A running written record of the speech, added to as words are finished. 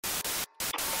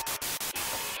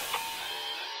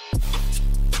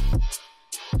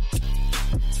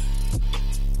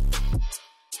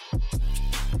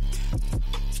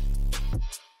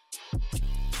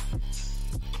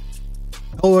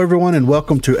Hello, everyone, and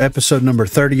welcome to episode number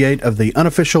 38 of the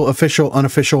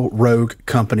unofficial Rogue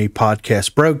Company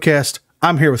podcast broadcast.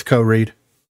 I'm here with Co-Reed.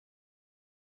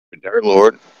 Dark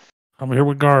Lord. I'm here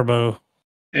with Garbo.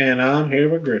 And I'm here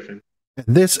with Griffin.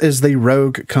 This is the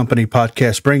Rogue Company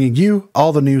podcast, bringing you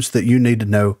all the news that you need to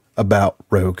know about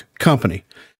Rogue Company.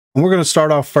 And we're going to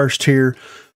start off first here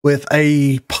with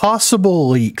a possible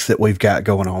leak that we've got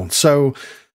going on. So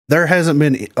there hasn't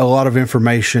been a lot of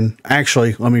information.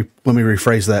 Actually, let me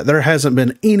rephrase that. There hasn't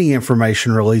been any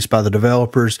information released by the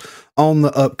developers on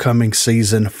the upcoming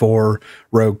season for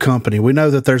Rogue Company. We know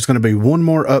that there's going to be one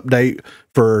more update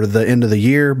for the end of the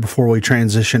year before we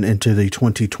transition into the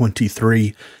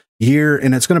 2023 year.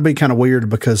 And it's going to be kind of weird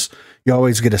because you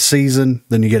always get a season,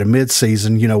 then you get a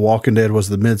mid-season. You know, Walking Dead was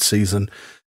the mid-season.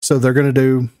 So they're going to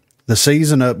do the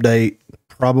season update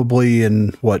probably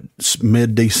in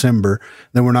mid-December.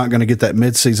 Then we're not going to get that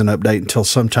mid-season update until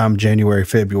sometime January,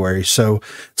 February. So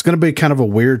it's going to be kind of a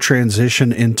weird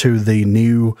transition into the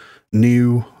new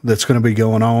that's going to be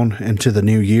going on into the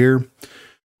new year.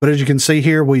 But as you can see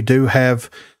here, we do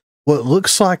have what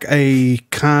looks like a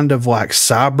kind of like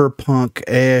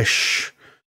cyberpunk-ish,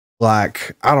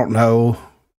 like, I don't know,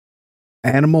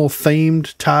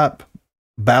 animal-themed type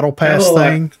battle pass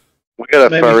thing. We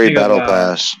got a furry battle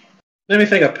pass. Let me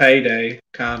think of Payday,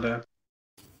 kind of.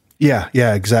 Yeah,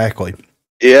 exactly.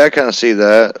 Yeah, I kind of see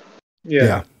that.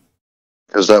 Yeah.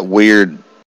 Because that weird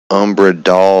Umbra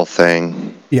doll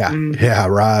thing. Yeah,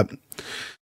 right.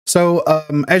 So,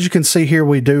 as you can see here,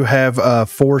 we do have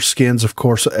 4 skins. Of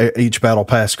course, each battle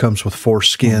pass comes with 4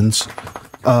 skins.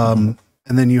 And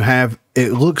then you have,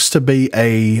 it looks to be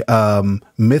a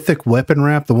mythic weapon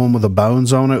wrap, the one with the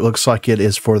bones on it. Looks like it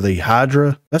is for the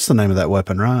Hydra. That's the name of that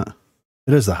weapon, right?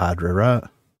 It is the Hydra, right?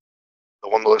 The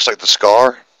one that looks like the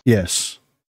Scar? Yes.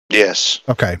 Yes.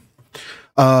 Okay.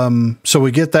 So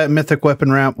we get that mythic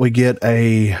weapon wrap. We get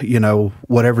a,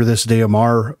 whatever this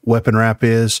DMR weapon wrap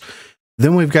is.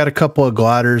 Then we've got a couple of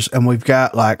gliders, and we've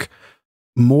got like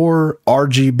more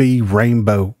RGB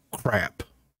rainbow crap.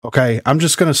 Okay. I'm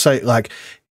just going to say, like,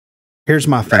 here's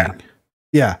my thing.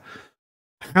 Yeah.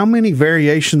 How many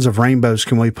variations of rainbows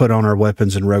can we put on our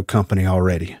weapons in Rogue Company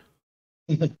already?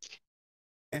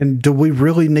 And do we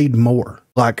really need more?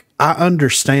 Like, I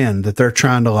understand that they're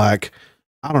trying to, like,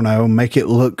 I don't know, make it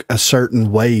look a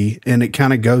certain way. And it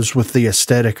kind of goes with the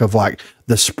aesthetic of like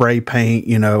the spray paint,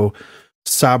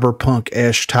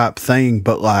 cyberpunk-ish type thing.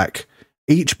 But like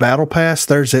each battle pass,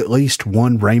 there's at least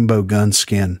one rainbow gun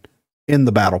skin in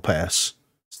the battle pass.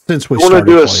 Since we want to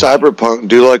do a playing. cyberpunk,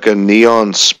 do like a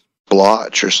neon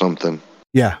splotch or something.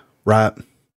 Yeah, right.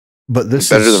 But this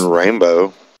better is than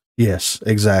rainbow. Yes,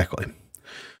 exactly.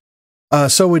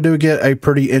 So we do get a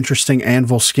pretty interesting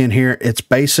anvil skin here. It's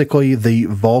basically the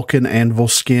Vulcan anvil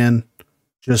skin,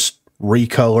 just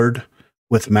recolored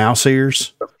with mouse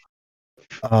ears.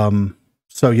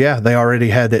 So yeah, they already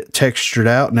had it textured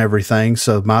out and everything,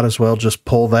 so might as well just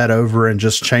pull that over and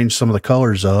just change some of the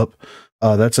colors up.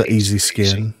 That's an easy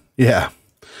skin. Yeah.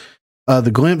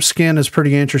 The glimpse skin is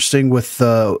pretty interesting with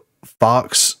the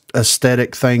Fox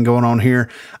aesthetic thing going on here.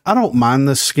 I don't mind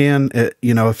this skin,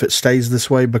 if it stays this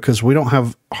way, because we don't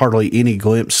have hardly any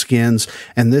glimpse skins,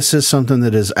 and this is something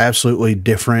that is absolutely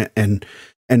different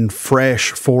and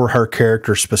fresh for her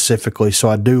character specifically. So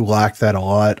I do like that a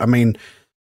lot. I mean,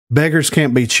 beggars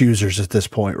can't be choosers at this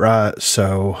point, right?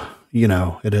 So,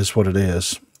 it is what it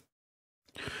is.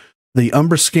 The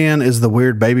Umbra skin is the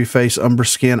weird babyface Umbra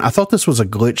skin. I thought this was a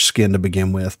glitch skin to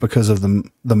begin with because of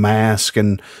the mask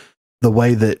and the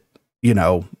way that,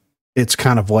 it's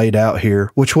kind of laid out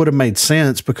here, which would have made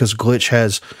sense because Glitch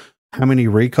has how many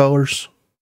recolors?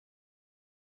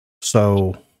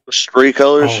 So 3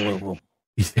 colors?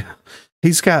 Yeah,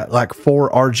 he's got like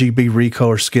 4 RGB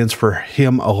recolor skins for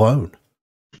him alone.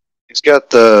 He's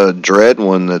got the Dread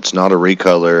one that's not a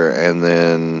recolor, and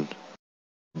then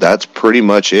that's pretty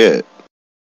much it.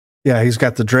 Yeah, he's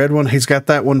got the Dread one. He's got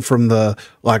that one from the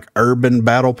like Urban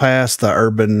Battle Pass, the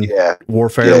Urban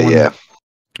Warfare one. Yeah.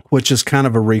 Which is kind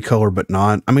of a recolor, but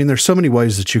not. I mean, there's so many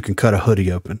ways that you can cut a hoodie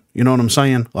open. You know what I'm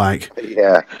saying? Like,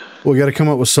 yeah, we got to come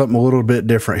up with something a little bit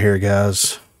different here,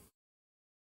 guys.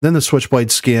 Then the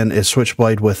Switchblade skin is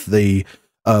Switchblade with the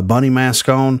bunny mask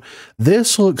on.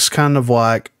 This looks kind of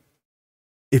like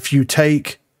if you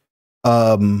take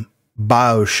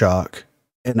BioShock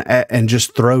and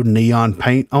just throw neon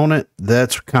paint on it.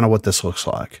 That's kind of what this looks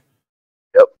like.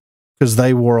 Because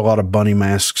they wore a lot of bunny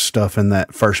mask stuff in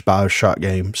that first BioShock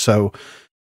game. So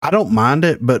I don't mind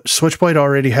it, but Switchblade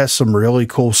already has some really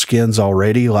cool skins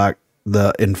already, like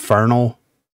the Infernal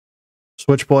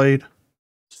Switchblade.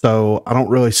 So I don't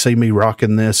really see me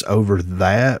rocking this over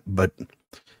that, but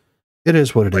It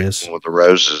is what it is. With the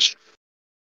roses.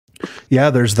 Yeah,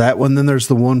 there's that one. Then there's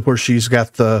the one where she's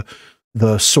got the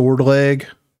sword leg.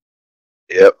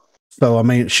 Yep. So I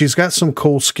mean, she's got some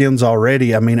cool skins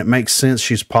already. I mean, it makes sense.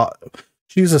 She's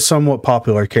a somewhat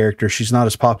popular character. She's not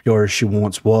as popular as she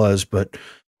once was, but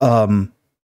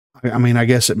I mean, I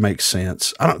guess it makes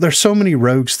sense. There's so many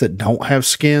rogues that don't have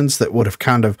skins that would have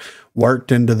kind of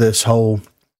worked into this whole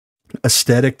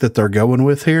aesthetic that they're going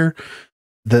with here.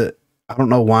 That I don't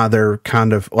know why they're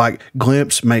kind of like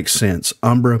Glimpse makes sense.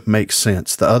 Umbra makes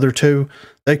sense. The other two,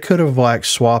 they could have like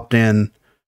swapped in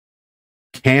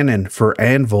Cannon for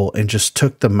Anvil and just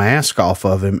took the mask off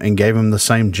of him and gave him the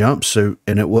same jumpsuit.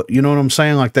 And it would, you know what I'm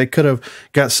saying? Like they could have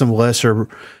got some lesser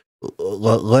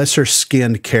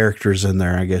skinned characters in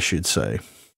there, I guess you'd say.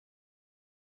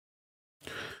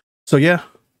 So yeah,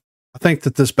 I think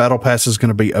that this battle pass is going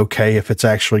to be okay if it's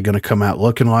actually going to come out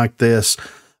looking like this.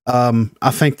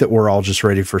 I think that we're all just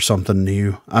ready for something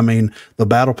new. I mean, the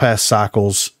battle pass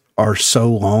cycles are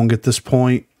so long at this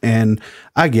point, and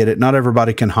I get it. Not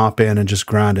everybody can hop in and just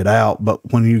grind it out, but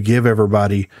when you give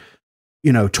everybody,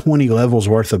 20 levels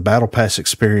worth of battle pass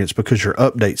experience because your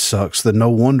update sucks, then no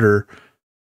wonder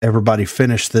everybody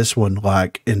finished this one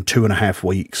like in 2.5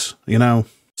 weeks,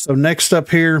 So next up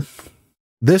here,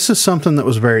 this is something that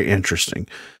was very interesting.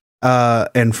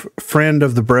 And friend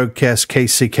of the broadcast,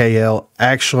 KCKL,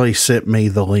 actually sent me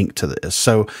the link to this.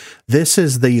 So this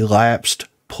is the lapsed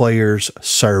players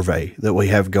survey that we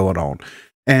have going on.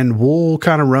 And we'll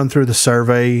kind of run through the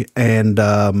survey and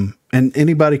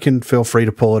anybody can feel free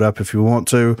to pull it up if you want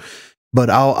to, but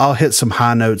I'll hit some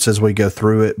high notes as we go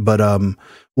through it. But,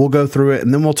 we'll go through it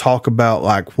and then we'll talk about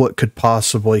like what could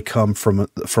possibly come from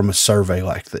a survey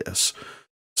like this.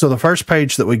 So the first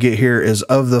page that we get here is,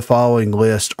 of the following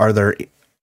list,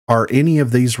 are any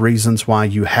of these reasons why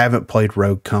you haven't played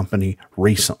Rogue Company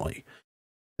recently?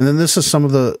 And then this is some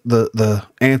of the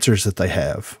answers that they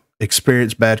have.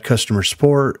 Experience bad customer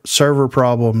support, server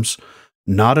problems,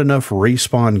 not enough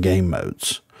respawn game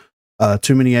modes,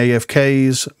 too many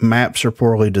AFKs, maps are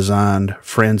poorly designed,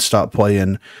 friends stop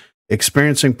playing,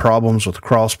 experiencing problems with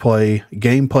crossplay,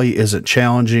 gameplay isn't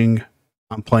challenging,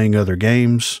 I'm playing other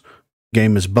games,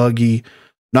 game is buggy,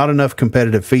 not enough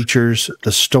competitive features,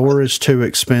 the store is too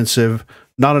expensive,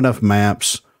 not enough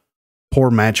maps, poor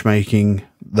matchmaking,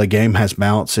 the game has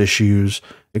balance issues,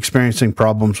 experiencing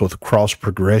problems with cross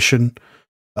progression,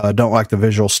 don't like the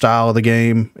visual style of the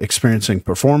game, experiencing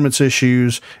performance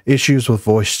issues with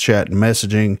voice chat and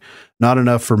messaging, not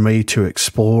enough for me to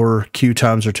explore, queue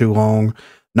times are too long,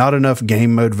 not enough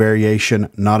game mode variation,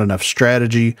 not enough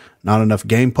strategy, not enough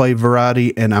gameplay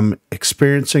variety, and I'm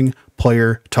experiencing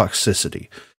player toxicity.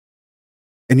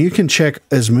 And you can check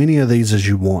as many of these as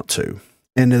you want to.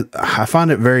 And I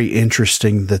find it very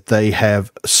interesting that they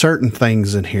have certain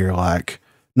things in here like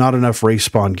not enough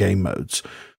respawn game modes.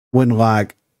 When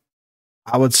like,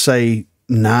 I would say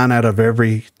 9 out of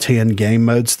every 10 game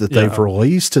modes that they've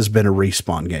released has been a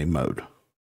respawn game mode.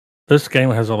 This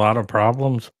game has a lot of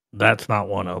problems. That's not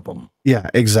one of them. Yeah,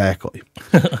 exactly.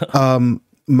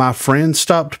 My friend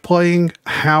stopped playing.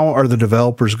 How are the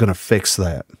developers going to fix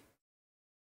that?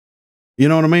 You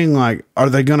know what I mean? Like, are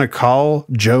they going to call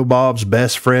Joe Bob's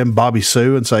best friend, Bobby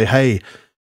Sue, and say, hey,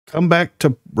 come back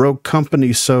to Rogue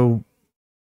Company so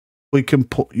you can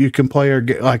play our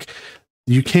game? Like,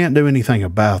 you can't do anything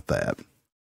about that.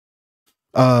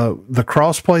 The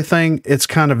crossplay thing, it's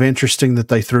kind of interesting that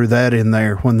they threw that in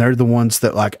there when they're the ones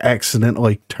that like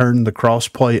accidentally turned the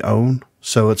crossplay on.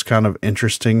 So it's kind of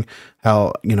interesting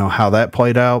how that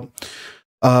played out.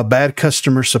 Bad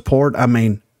customer support. I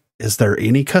mean, is there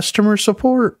any customer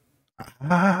support?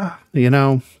 So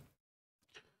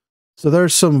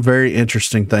there's some very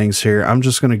interesting things here. I'm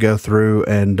just going to go through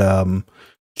and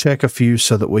check a few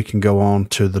so that we can go on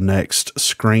to the next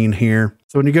screen here.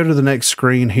 So when you go to the next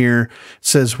screen here, it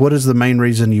says, what is the main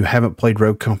reason you haven't played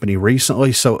Rogue Company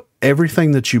recently? So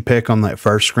everything that you pick on that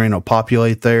first screen will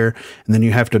populate there, and then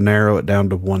you have to narrow it down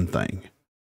to one thing.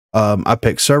 I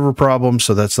picked server problems,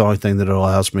 so that's the only thing that it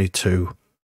allows me to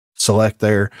select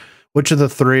there. Which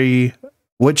three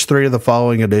of the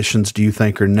following additions do you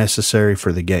think are necessary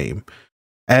for the game?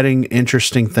 Adding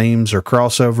interesting themes or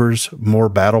crossovers, more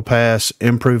battle pass,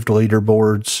 improved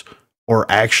leaderboards, or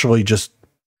actually just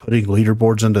putting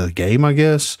leaderboards into the game, I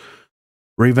guess.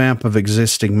 Revamp of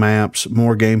existing maps,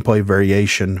 more gameplay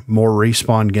variation, more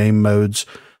respawn game modes,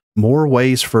 more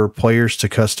ways for players to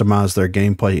customize their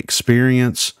gameplay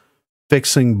experience,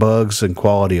 fixing bugs and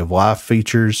quality of life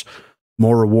features,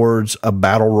 more rewards, a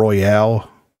battle royale,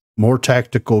 more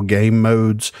tactical game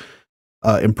modes,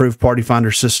 improved party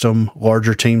finder system,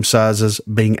 larger team sizes,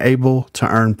 being able to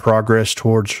earn progress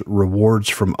towards rewards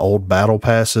from old battle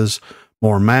passes,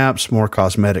 more maps, more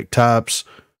cosmetic types,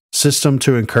 system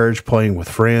to encourage playing with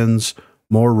friends,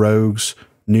 more rogues,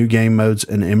 new game modes,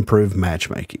 and improved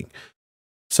matchmaking.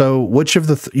 So which of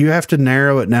the, you have to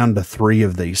narrow it down to 3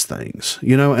 of these things,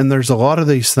 you know, and there's a lot of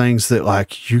these things that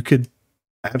like you could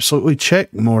absolutely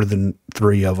check more than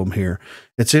 3 of them here.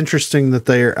 It's interesting that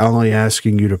they are only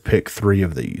asking you to pick 3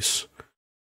 of these.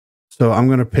 So I'm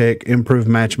going to pick improved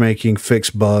matchmaking, fix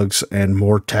bugs, and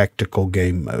more tactical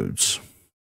game modes.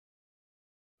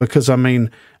 Because, I mean,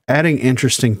 adding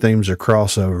interesting themes or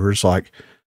crossovers, like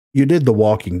you did The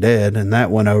Walking Dead, and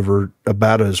that went over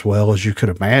about as well as you could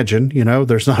imagine. You know,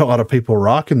 there's not a lot of people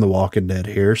rocking The Walking Dead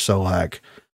here. So, like,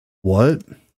 what?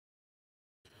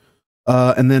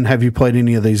 And then have you played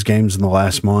any of these games in the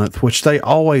last month? Which they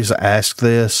always ask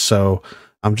this, so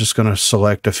I'm just going to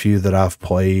select a few that I've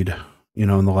played, you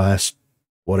know, in the last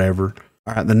whatever.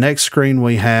 All right, the next screen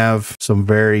we have some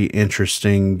very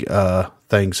interesting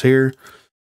things here.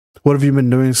 What have you been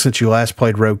doing since you last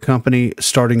played Rogue Company?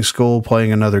 Starting school,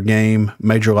 playing another game,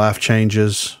 major life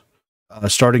changes,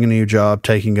 starting a new job,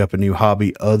 taking up a new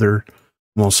hobby, other,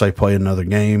 won't say play another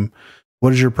game.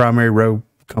 What is your primary Rogue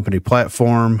Company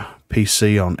platform?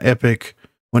 PC on Epic.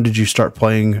 When did you start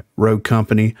playing Rogue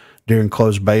Company? During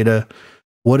closed beta.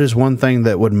 What is one thing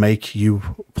that would make you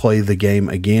play the game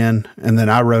again? And then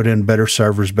I wrote in better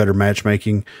servers, better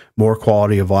matchmaking, more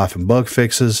quality of life and bug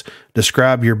fixes.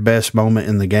 Describe your best moment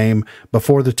in the game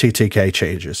before the TTK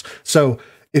changes. So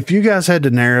if you guys had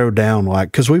to narrow down,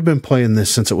 like, because we've been playing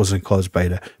this since it was in closed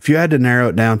beta, if you had to narrow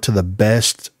it down to the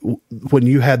best, when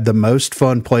you had the most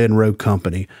fun playing Rogue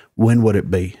Company, when would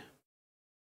it be?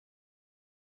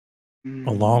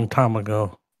 A long time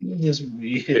ago. Yes,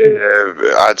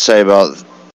 I'd say about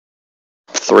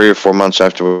 3 or 4 months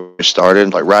after we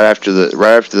started, like right after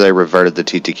they reverted the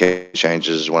TTK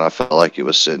changes, is when I felt like it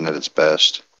was sitting at its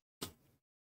best.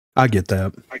 I get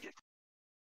that.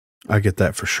 I get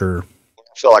that for sure.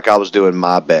 I feel like I was doing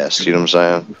my best. You know what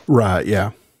I'm saying? Right.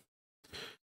 Yeah.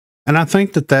 And I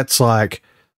think that that's like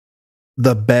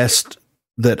the best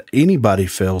that anybody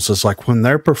feels is like when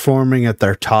they're performing at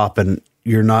their top and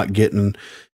you're not getting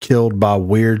killed by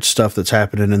weird stuff that's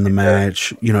happening in the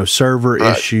match, you know, server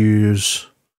issues.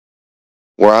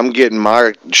 Where I'm getting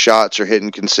my shots are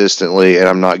hitting consistently and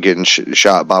I'm not getting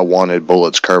shot by wanted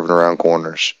bullets curving around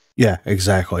corners. Yeah,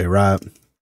 exactly. Right.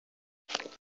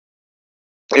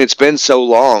 It's been so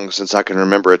long since I can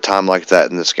remember a time like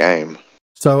that in this game.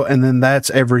 So, and then that's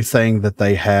everything that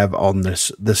they have on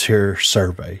this here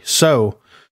survey. So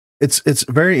it's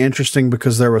very interesting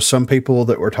because there were some people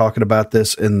that were talking about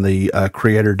this in the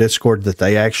creator Discord that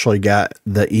they actually got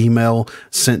the email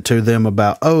sent to them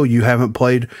about, oh, you haven't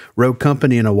played Rogue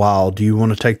Company in a while. Do you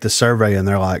want to take the survey? And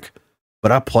they're like,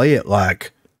 but I play it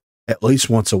like at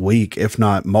least once a week, if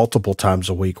not multiple times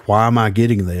a week. Why am I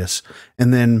getting this?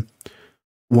 And then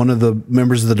one of the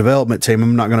members of the development team,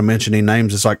 I'm not going to mention any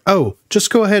names, is like, oh, just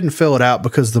go ahead and fill it out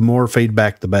because the more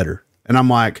feedback, the better. And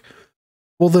I'm like,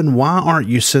 well, then why aren't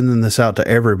you sending this out to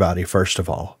everybody, first of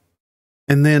all?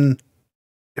 And then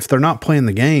if they're not playing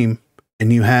the game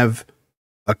and you have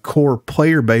a core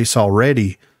player base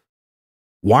already,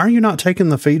 why are you not taking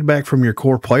the feedback from your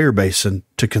core player base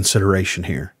into consideration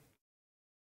here?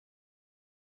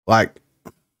 Like,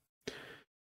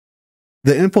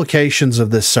 the implications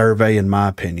of this survey, in my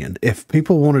opinion, if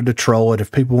people wanted to troll it,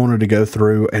 if people wanted to go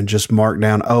through and just mark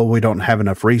down, oh, we don't have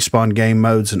enough respawn game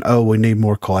modes, and oh, we need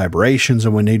more collaborations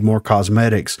and we need more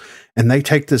cosmetics, and they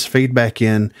take this feedback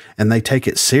in and they take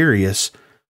it serious,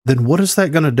 then what is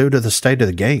that going to do to the state of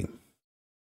the game?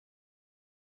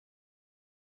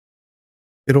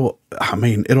 It'll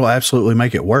absolutely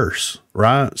make it worse,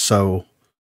 right? So,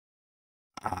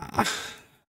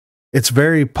 it's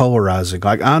very polarizing.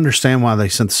 Like, I understand why they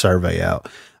sent the survey out.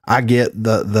 I get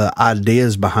the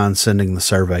ideas behind sending the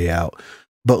survey out,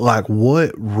 but like,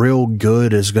 what real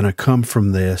good is going to come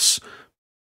from this?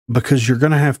 Because you're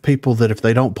going to have people that if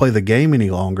they don't play the game any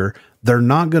longer, they're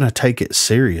not going to take it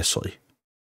seriously.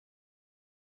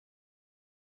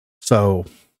 So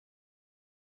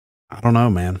I don't know,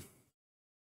 man.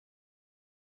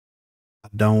 I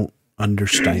don't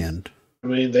understand. I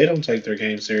mean, they don't take their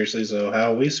game seriously, so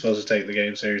how are we supposed to take the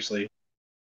game seriously?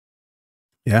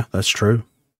 Yeah, that's true.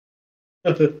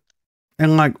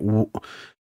 And like,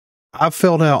 I've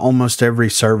filled out almost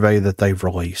every survey that they've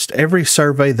released. Every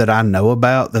survey that I know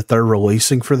about that they're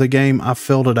releasing for the game, I've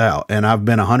filled it out. And I've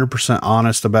been 100%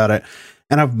 honest about it.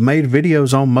 And I've made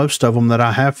videos on most of them that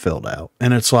I have filled out.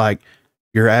 And it's like,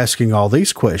 you're asking all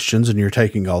these questions and you're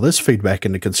taking all this feedback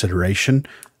into consideration,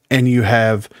 and you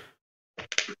have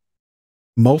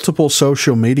multiple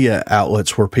social media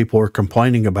outlets where people are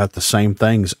complaining about the same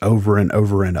things over and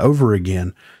over and over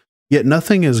again, yet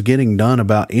nothing is getting done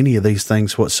about any of these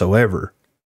things whatsoever.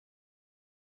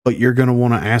 But you're going to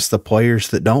want to ask the players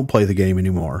that don't play the game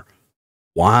anymore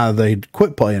why they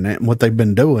quit playing it and what they've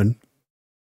been doing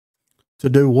to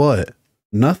do what?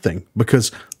 Nothing,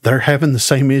 because they're having the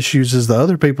same issues as the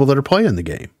other people that are playing the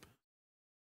game.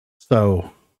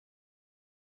 So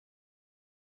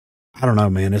I don't know,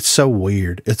 man. It's so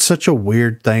weird. It's such a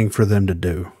weird thing for them to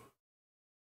do.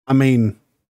 I mean,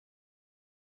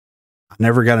 I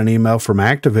never got an email from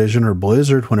Activision or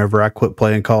Blizzard whenever I quit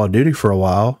playing Call of Duty for a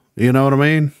while. You know what I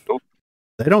mean? Nope.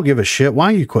 They don't give a shit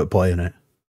why you quit playing it.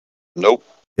 Nope.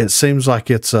 It seems like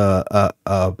it's a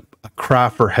cry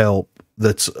for help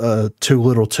that's too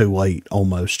little too late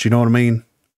almost. You know what I mean?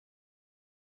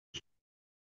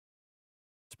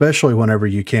 Especially whenever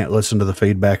you can't listen to the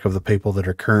feedback of the people that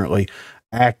are currently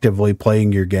actively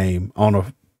playing your game on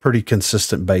a pretty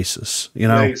consistent basis, you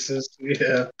know?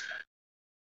 Yeah.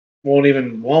 Won't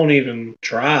even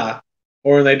try.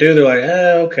 Or when they do, they're like,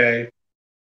 okay.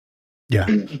 Yeah.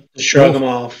 Just shrug them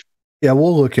off. Yeah,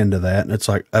 we'll look into that. And it's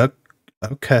like,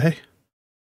 okay.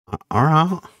 All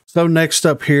right. So next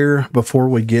up here, before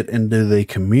we get into the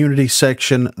community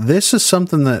section, this is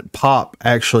something that Pop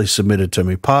actually submitted to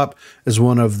me. Pop is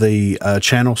one of the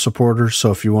channel supporters.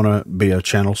 So if you want to be a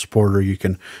channel supporter, you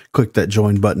can click that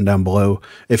join button down below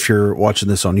if you're watching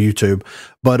this on YouTube.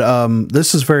 But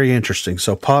this is very interesting.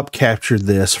 So Pop captured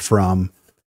this from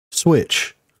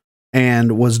Switch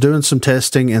and was doing some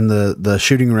testing in the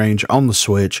shooting range on the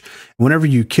Switch. Whenever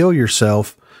you kill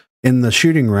yourself in the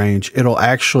shooting range, it'll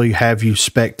actually have you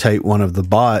spectate one of the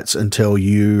bots until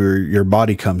your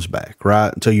body comes back,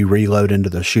 right? Until you reload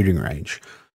into the shooting range.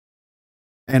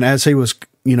 And as he was,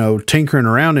 tinkering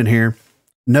around in here,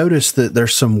 notice that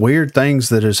there's some weird things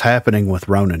that is happening with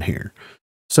Ronin here.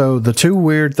 So the two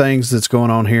weird things that's going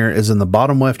on here is in the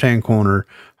bottom left-hand corner,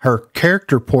 her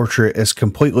character portrait is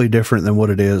completely different than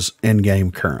what it is in-game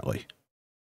currently.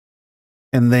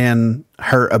 And then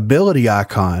her ability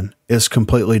icon is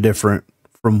completely different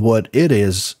from what it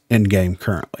is in game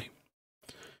currently.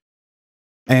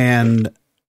 And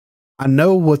I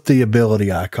know what the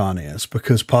ability icon is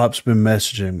because Pop's been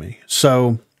messaging me.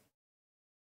 So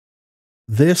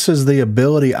this is the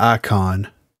ability icon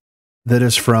that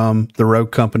is from the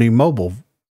Rogue Company mobile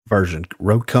version,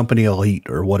 Rogue Company Elite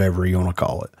or whatever you want to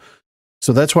call it.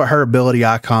 So that's what her ability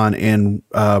icon in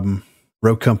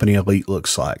Rogue Company Elite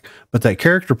looks like. But that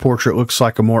character portrait looks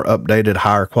like a more updated,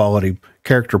 higher quality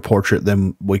character portrait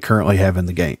than we currently have in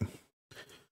the game.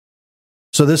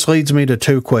 So this leads me to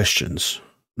two questions.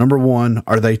 Number one,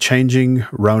 are they changing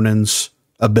Ronin's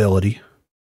ability?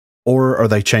 Or are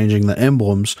they changing the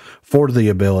emblems for the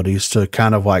abilities to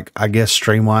kind of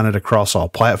streamline it across all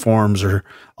platforms or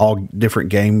all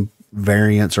different game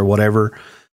variants or whatever?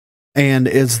 And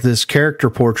is this character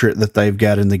portrait that they've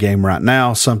got in the game right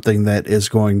now something that is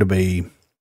going to be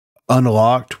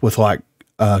unlocked with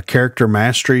character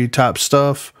mastery type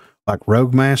stuff, like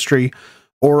Rogue Mastery?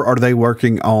 Or are they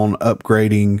working on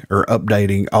upgrading or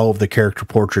updating all of the character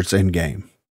portraits in game?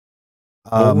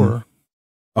 Or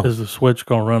is the Switch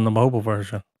going to run the mobile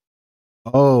version?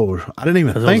 Oh, I didn't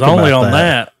even think about that. It was only on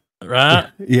that, right?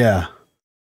 Yeah.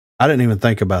 I didn't even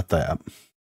think about that.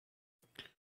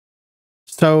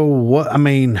 So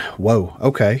whoa,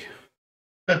 okay.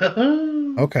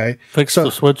 Okay. Fix the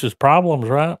Switch's problems,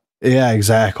 right? Yeah,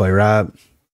 exactly, right.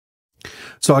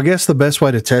 So I guess the best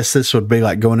way to test this would be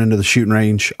going into the shooting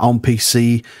range on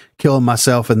PC, killing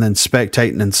myself, and then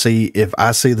spectating and see if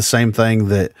I see the same thing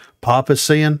that Pop is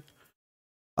seeing.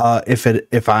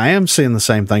 If I am seeing the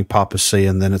same thing Pop is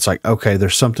seeing, then it's okay,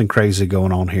 there's something crazy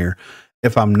going on here.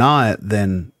 If I'm not,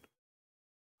 then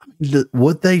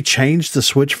would they change the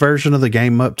Switch version of the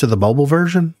game up to the mobile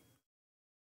version?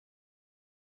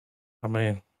 I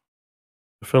mean,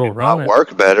 if it'll run,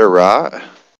 work better, right?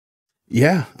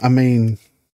 Yeah, I mean,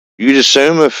 you'd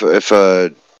assume if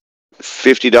a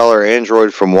 $50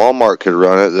 Android from Walmart could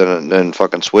run it, then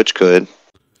fucking Switch could.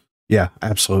 Yeah,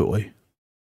 absolutely.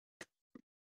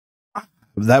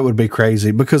 That would be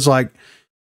crazy because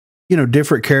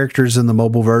different characters in the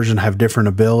mobile version have different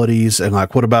abilities. And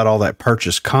what about all that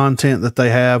purchased content that they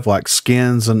have, like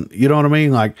skins and you know what I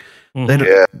mean?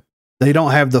 They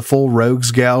don't have the full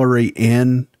rogues gallery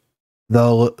in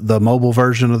the mobile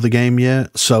version of the game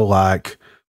yet. So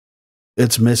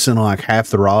it's missing half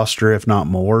the roster, if not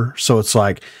more. So it's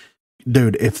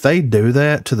dude, if they do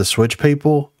that to the Switch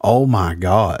people, oh my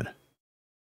God.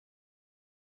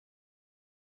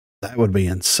 That would be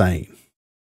insane.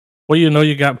 Well,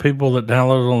 you got people that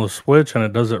download it on the Switch and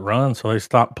it doesn't run, so they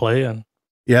stop playing.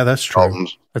 Yeah, that's true.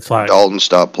 It's like Dalton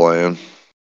stopped playing.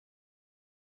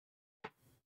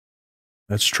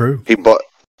 That's true. He bought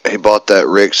that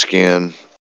Rick skin.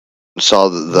 Saw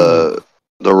that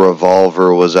the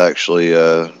revolver was actually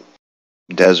a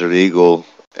Desert Eagle,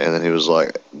 and then he was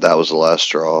like, that was the last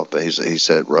straw. But he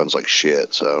said it runs like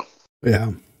shit. So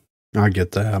yeah, I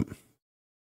get that.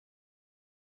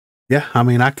 Yeah, I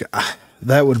mean,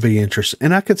 that would be interesting,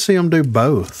 and I could see them do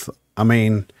both. I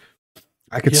mean,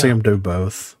 I could see them do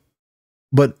both,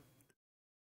 but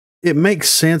it makes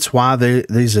sense why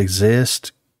these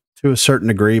exist to a certain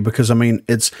degree, because I mean,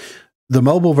 it's the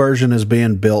mobile version is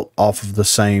being built off of the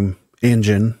same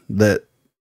engine that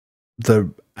the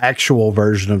actual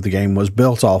version of the game was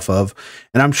built off of,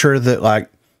 and I'm sure that like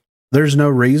there's no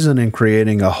reason in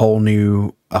creating a whole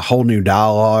new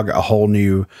dialogue, a whole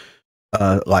new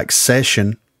like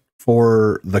session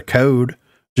for the code.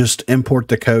 Just import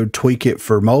the code, tweak it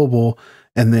for mobile,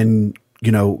 and then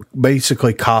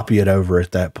basically copy it over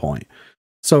at that point.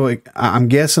 So I'm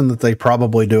guessing that they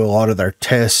probably do a lot of their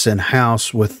tests in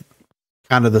house with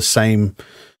kind of the same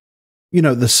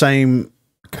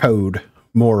code,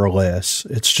 more or less.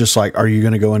 It's just like, are you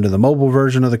going to go into the mobile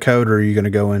version of the code, or are you going to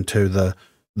go into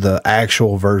the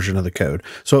actual version of the code?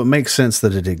 So it makes sense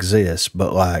that it exists,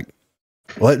 but like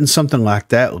letting something like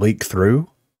that leak through.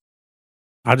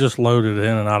 I just loaded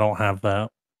in and I don't have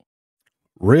that.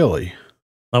 Really?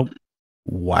 Nope.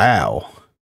 Wow.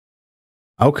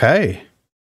 Okay.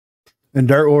 And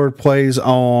Dirt Lord plays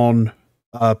on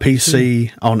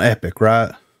PC on Epic,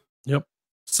 right? Yep.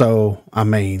 So, I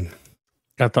mean,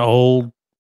 got the old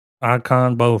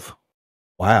icon, both.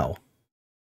 Wow.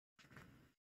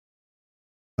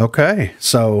 Okay.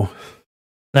 So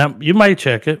now you may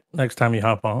check it next time you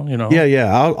hop on,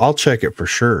 Yeah. I'll check it for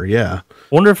sure. Yeah.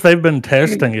 Wonder if they've been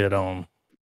testing it on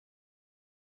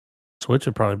Switch.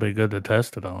 Would probably be good to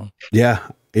test it on. Yeah.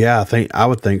 I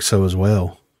would think so as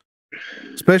well.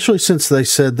 Especially since they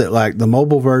said that like the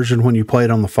mobile version, when you play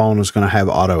it on the phone, is going to have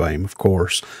auto aim, of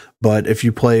course. But if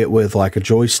you play it with like a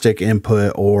joystick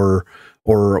input or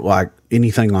like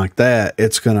anything like that,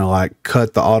 it's going to like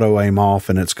cut the auto aim off,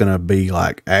 and it's going to be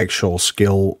like actual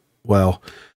skill. Well,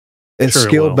 it's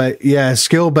skill based. Yeah, as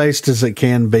skill based as it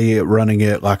can be at running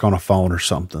it like on a phone or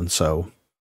something. So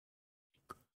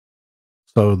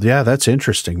yeah, that's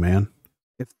interesting, man.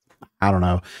 I don't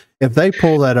know. If they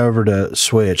pull that over to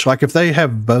Switch, like if they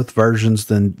have both versions,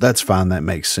 then that's fine. That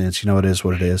makes sense. It is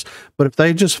what it is. But if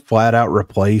they just flat out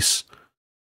replace,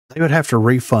 they would have to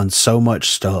refund so much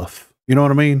stuff. You know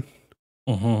what I mean?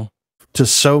 Mm-hmm. To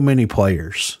so many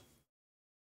players.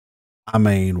 I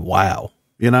mean, wow.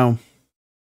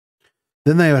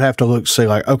 Then they would have to see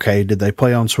like, okay, did they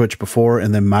play on Switch before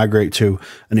and then migrate to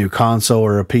a new console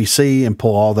or a PC and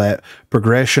pull all that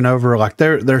progression over? Like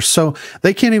they're so,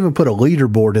 they can't even put a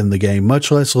leaderboard in the game,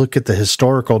 much less look at the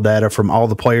historical data from all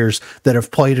the players that have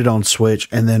played it on Switch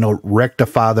and then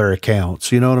rectify their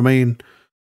accounts. You know what I mean?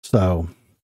 So,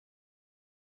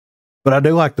 but I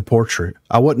do like the portrait.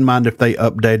 I wouldn't mind if they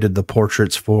updated the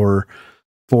portraits for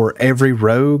every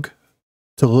rogue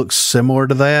to look similar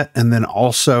to that, and then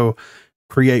also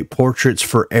create portraits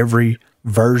for every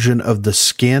version of the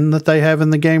skin that they have in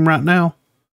the game right now.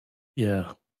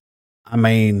 Yeah. I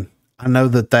mean, I know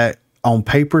that on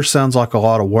paper sounds like a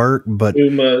lot of work, but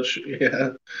too much. Yeah.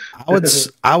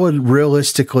 I would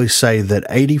realistically say that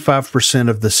 85%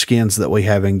 of the skins that we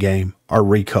have in game are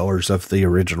recolors of the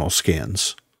original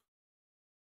skins.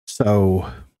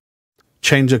 So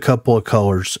change a couple of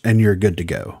colors and you're good to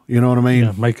go. You know what I mean?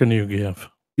 Yeah, make a new GIF.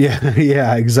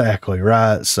 Yeah, exactly.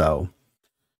 Right. So,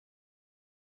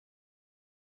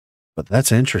 but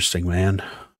that's interesting, man.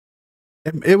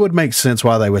 It would make sense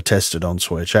why they would test it on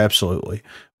Switch. Absolutely.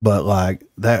 But like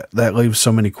that leaves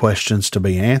so many questions to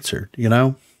be answered,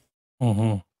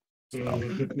 Mm-hmm.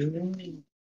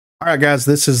 All right, guys,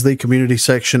 this is the community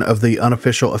section of the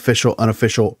unofficial,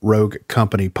 unofficial Rogue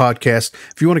Company podcast.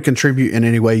 If you want to contribute in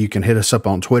any way, you can hit us up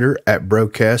on Twitter at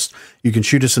Broadcast. You can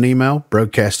shoot us an email,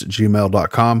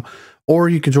 broadcast@gmail.com, or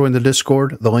you can join the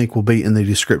Discord. The link will be in the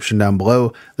description down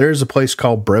below. There is a place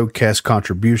called Broadcast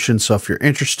Contribution, so if you're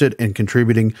interested in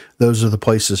contributing, those are the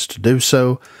places to do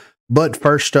so. But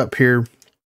first up here,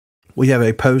 we have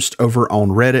a post over on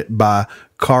Reddit by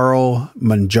Carl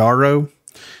Manjaro.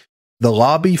 The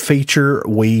lobby feature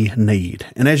we need.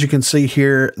 And as you can see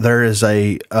here, there is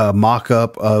a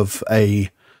mock-up of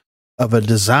a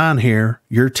design here.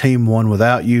 Your team won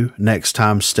without you. Next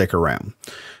time, stick around.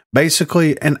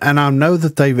 basically, and I know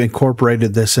that they've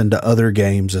incorporated this into other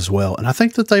games as well. And I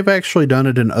think that they've actually done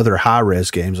it in other high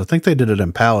res games. I think they did it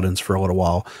in Paladins for a little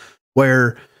while,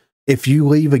 where if you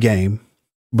leave a game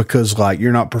because like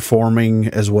you're not performing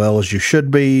as well as you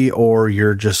should be, or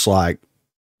you're just like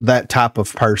that type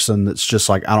of person that's just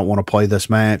like, I don't want to play this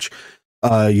match.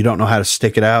 You don't know how to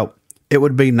stick it out. It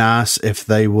would be nice if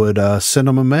they would send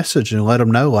them a message and let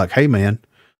them know like, hey man,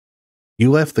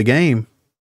 you left the game.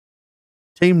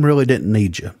 Team really didn't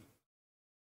need you.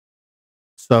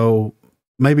 So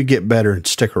maybe get better and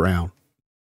stick around.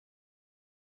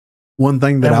 One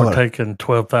thing that we're taking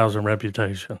 12,000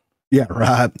 reputation. Yeah,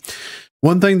 right.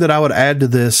 One thing that I would add to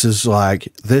this is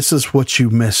like, this is what you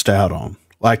missed out on.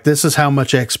 Like, this is how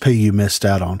much XP you missed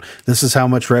out on. This is how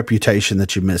much reputation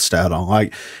that you missed out on.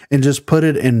 Like, and just put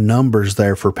it in numbers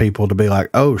there for people to be like,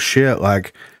 oh shit,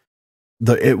 like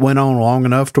it went on long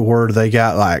enough to where they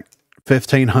got like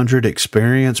 1,500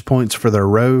 experience points for their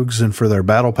rogues and for their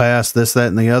battle pass, this, that,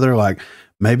 and the other. Like,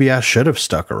 maybe I should have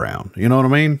stuck around. You know what I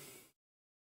mean?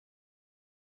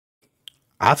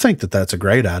 I think that that's a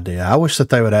great idea. I wish that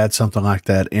they would add something like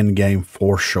that in game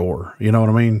for sure. You know what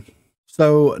I mean?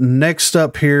 So next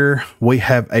up here, we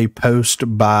have a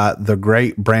post by the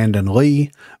great Brandon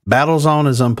Lee. Battlezone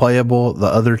is unplayable. The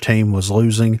other team was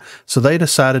losing, so they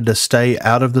decided to stay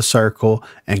out of the circle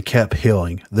and kept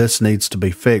healing. This needs to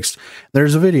be fixed.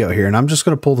 There's a video here, and I'm just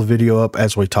going to pull the video up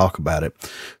as we talk about it.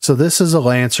 So this is a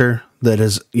Lancer that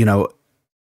is, you know,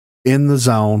 in the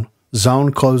zone.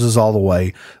 Zone closes all the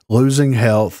way, losing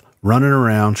health, running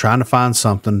around, trying to find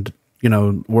something, you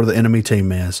know, where the enemy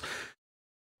team is.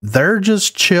 They're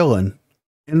just chilling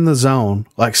in the zone,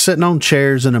 like sitting on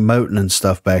chairs and emoting and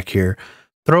stuff back here,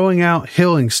 throwing out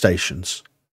healing stations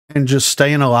and just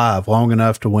staying alive long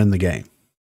enough to win the game.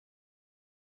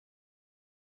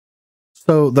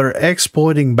 So they're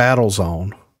exploiting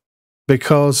Battlezone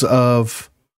because of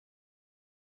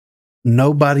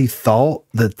nobody thought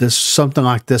that something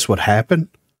like this would happen.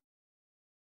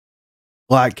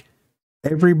 Like,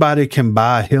 everybody can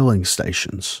buy healing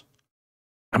stations.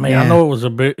 I mean, I know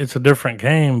it's a different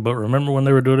game, but remember when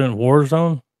they were doing it in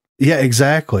Warzone? Yeah,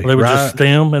 exactly. They would just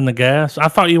stem in the gas. I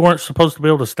thought you weren't supposed to be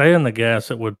able to stay in the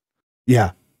gas. It would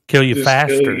kill you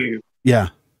faster. Yeah.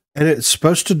 And it's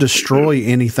supposed to destroy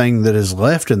anything that is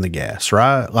left in the gas,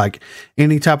 right? Like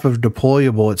any type of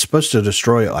deployable, it's supposed to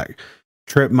destroy it, like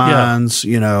trip mines,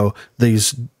 you know,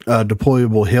 these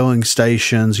deployable healing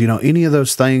stations, you know, any of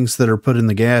those things that are put in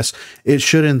the gas, it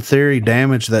should in theory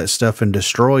damage that stuff and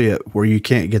destroy it where you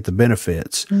can't get the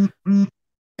benefits. Mm-hmm.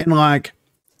 And like,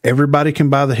 everybody can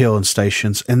buy the healing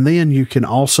stations, and then you can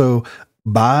also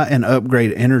buy and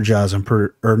upgrade Energize,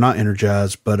 or not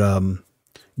Energize, but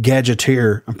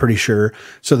Gadgeteer, I'm pretty sure,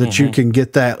 so that you can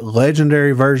get that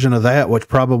legendary version of that, which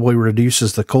probably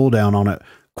reduces the cooldown on it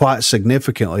quite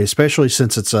significantly, especially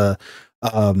since it's a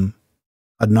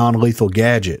non-lethal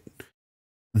gadget.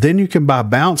 Then you can buy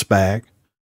Bounce Back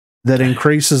that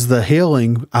increases the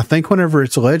healing. I think whenever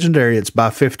it's legendary, it's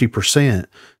by 50%.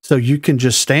 So you can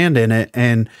just stand in it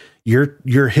and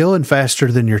you're healing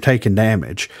faster than you're taking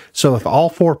damage. So if all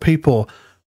four people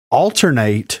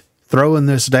alternate throwing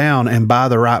this down and buy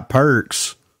the right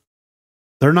perks,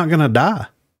 they're not going to die.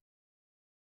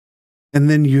 And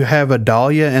then you have a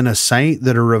Dahlia and a Saint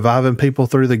that are reviving people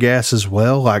through the gas as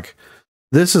well. Like,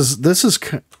 this is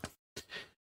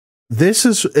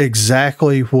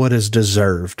exactly what is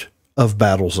deserved of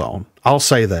Battlezone. I'll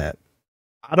say that.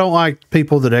 I don't like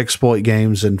people that exploit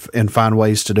games and find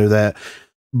ways to do that,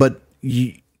 but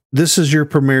this is your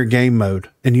premier game mode,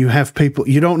 and you have people,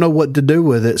 you don't know what to do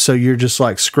with it, so you're just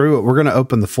like, screw it, we're going to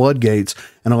open the floodgates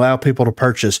and allow people to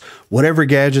purchase whatever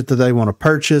gadget that they want to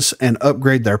purchase and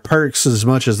upgrade their perks as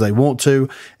much as they want to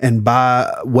and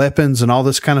buy weapons and all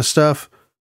this kind of stuff.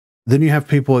 Then you have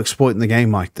people exploiting the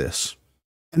game like this.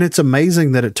 And it's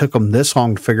amazing that it took them this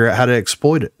long to figure out how to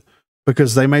exploit it,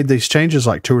 because they made these changes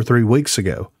like 2 or 3 weeks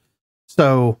ago.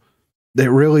 So it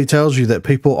really tells you that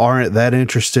people aren't that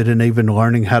interested in even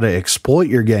learning how to exploit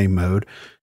your game mode.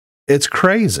 It's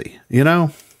crazy, you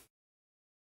know?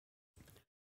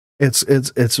 It's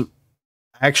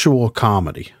actual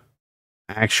comedy.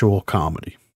 Actual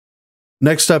comedy.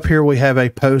 Next up here, we have a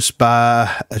post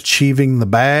by Achieving the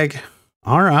Bag.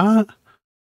 All right.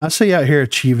 I see out here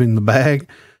Achieving the Bag.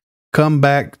 Come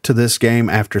back to this game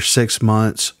after 6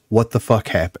 months. What the fuck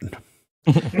happened?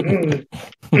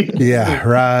 Yeah,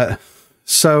 right.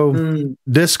 So,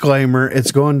 disclaimer,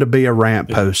 it's going to be a rant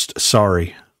post.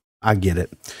 Sorry. I get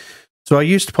it. So I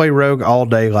used to play Rogue all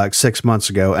day like 6 months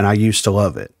ago, and I used to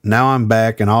love it. Now I'm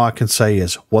back, and all I can say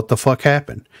is, what the fuck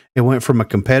happened? It went from a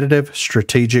competitive,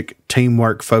 strategic,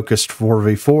 teamwork-focused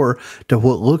 4v4 to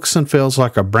what looks and feels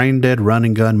like a brain-dead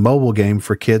run-and-gun mobile game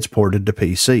for kids ported to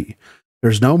PC.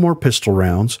 There's no more pistol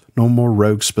rounds, no more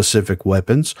Rogue-specific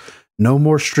weapons, no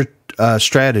more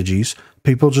strategies.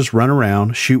 People just run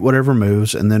around, shoot whatever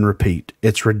moves, and then repeat.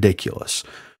 It's ridiculous.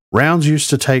 Rounds used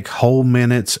to take whole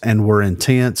minutes and were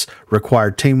intense,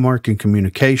 required teamwork and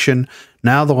communication.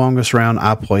 Now the longest round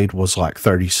I played was like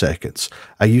 30 seconds.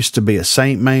 I used to be a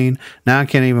Saint main. Now I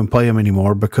can't even play them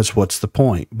anymore because what's the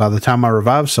point? By the time I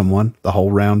revive someone, the whole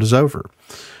round is over.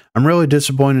 I'm really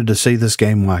disappointed to see this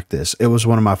game like this. It was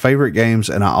one of my favorite games,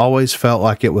 and I always felt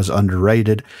like it was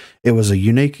underrated. It was a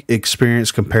unique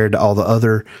experience compared to all the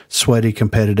other sweaty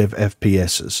competitive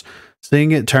FPSs.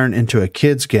 Seeing it turn into a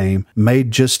kid's game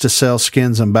made just to sell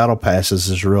skins and battle passes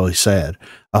is really sad.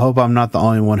 I hope I'm not the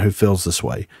only one who feels this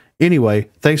way.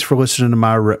 Anyway, thanks for listening to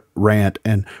my rant,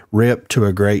 and rip to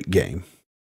a great game.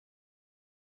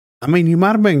 I mean, you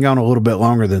might have been gone a little bit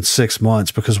longer than 6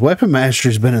 months because Weapon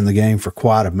Mastery's been in the game for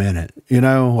quite a minute. You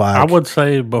know, like I would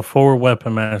say before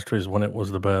Weapon Mastery is when it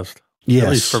was the best. Yes. At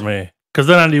least for me. Because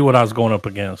then I knew what I was going up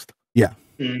against. Yeah.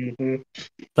 Mm-hmm.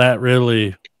 That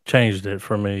really changed it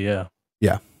for me, yeah.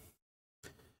 Yeah.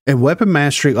 And Weapon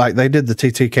Mastery, like they did the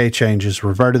TTK changes,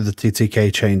 reverted the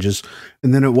TTK changes,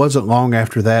 and then it wasn't long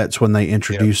after that's when they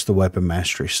introduced the Weapon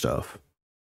Mastery stuff.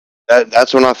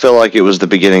 That's when I feel like it was the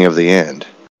beginning of the end.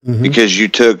 Mm-hmm. Because you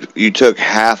took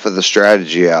half of the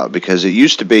strategy out, because it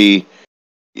used to be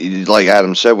like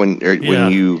Adam said, when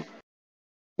you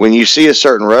see a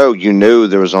certain rogue, you knew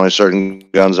there was only certain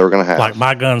guns they were going to have. Like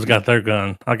my guns got their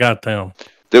gun. I got them.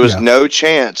 There was no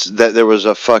chance that there was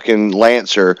a fucking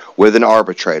Lancer with an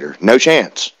arbitrator. No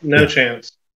chance. No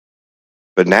chance.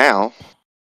 But now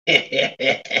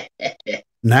they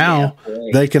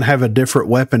can have a different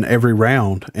weapon every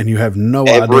round, and you have no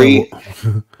idea.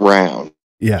 Every round.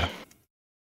 Yeah.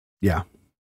 Yeah.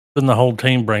 Then the whole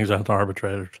team brings out the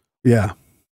arbitrators. Yeah.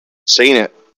 Seen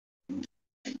it.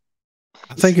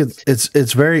 I think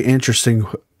it's very interesting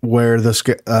where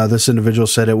this individual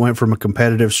said it went from a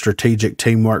competitive, strategic,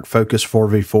 teamwork focused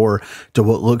 4v4 to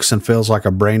what looks and feels like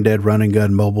a brain dead run and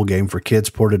gun mobile game for kids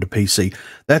ported to PC.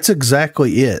 That's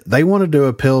exactly it. They wanted to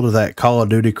appeal to that Call of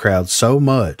Duty crowd so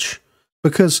much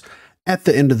because at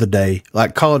the end of the day,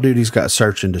 like Call of Duty's got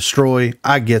search and destroy.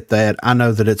 I get that. I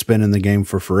know that it's been in the game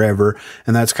for forever,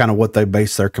 and that's kind of what they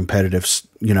base their competitive,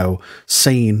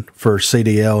 scene for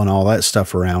CDL and all that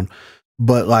stuff around.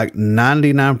 But like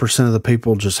 99% of the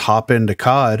people just hop into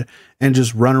COD and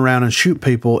just run around and shoot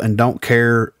people and don't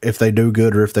care if they do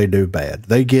good or if they do bad.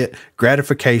 They get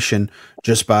gratification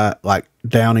just by like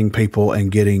downing people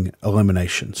and getting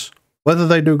eliminations, whether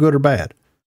they do good or bad.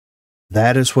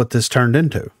 That is what this turned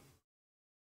into.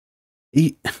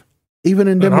 Even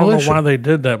in Demolition. I don't know why they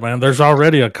did that, man. There's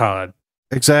already a COD.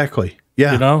 Exactly.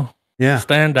 Yeah. You know? Yeah.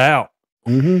 Stand out.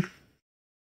 Mm-hmm.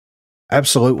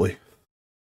 Absolutely.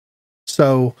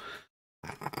 So,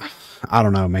 I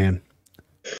don't know, man.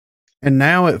 And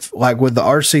now, like with the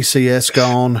RCCS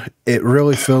gone, it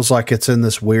really feels like it's in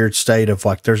this weird state of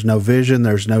like there's no vision,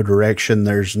 there's no direction,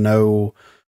 there's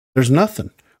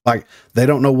nothing. Like they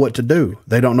don't know what to do.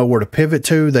 They don't know where to pivot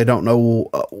to. They don't know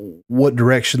what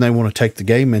direction they want to take the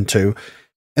game into.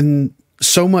 And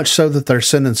so much so that they're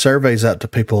sending surveys out to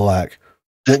people like,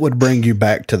 what would bring you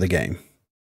back to the game?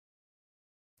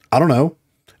 I don't know.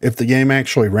 If the game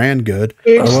actually ran good.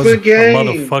 Fix the game.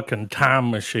 A motherfucking time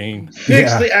machine.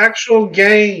 Fix the actual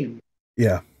game.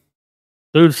 Yeah.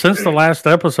 Dude, since the last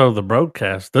episode of the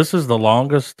broadcast, this is the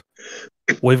longest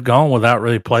we've gone without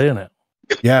really playing it.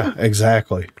 Yeah,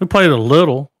 exactly. We played a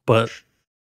little, but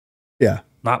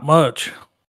not much.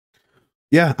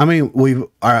 Yeah, I mean,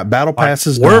 our battle pass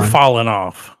is we're done. falling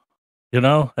off,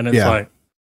 and it's like,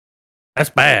 that's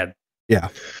bad. Yeah.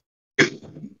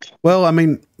 Well, I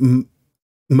mean,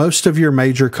 most of your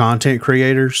major content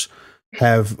creators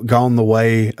have gone the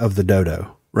way of the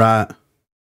dodo, right?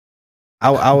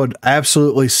 I would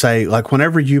absolutely say, like,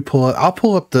 whenever you I'll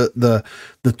pull up the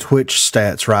Twitch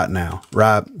stats right now,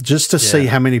 right? Just to see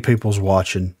how many people's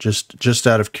watching, just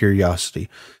out of curiosity.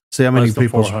 See how many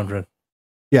people. 400.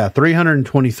 Yeah,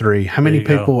 323. How many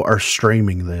people are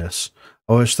streaming this?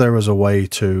 I wish there was a way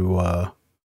to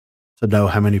know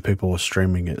how many people were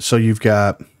streaming it. So you've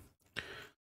got, let's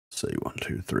see, 1,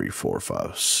 2, 3, 4,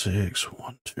 5, 6.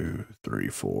 1, 2, 3,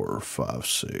 4, 5,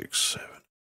 6, 7,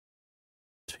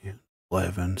 10.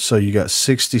 11. So you got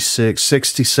 66,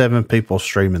 67 people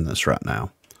streaming this right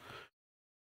now,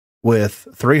 with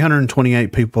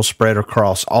 328 people spread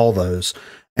across all those.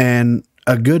 And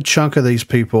a good chunk of these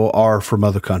people are from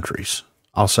other countries.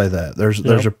 I'll say that. There's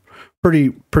a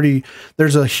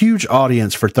there's a huge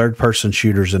audience for third person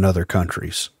shooters in other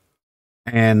countries.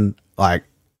 And like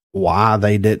why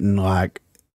they didn't like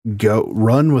go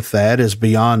run with that is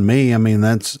beyond me. I mean,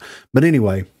 but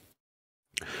anyway,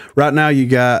 right now you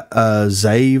got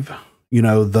Zave, you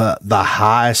know, the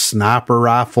high sniper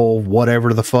rifle,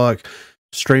 whatever the fuck,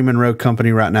 streaming Rogue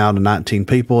Company right now to 19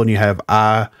 people. And you have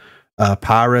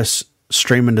Pyrus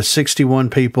streaming to 61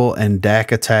 people and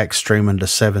Dak Attack streaming to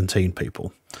 17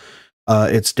 people.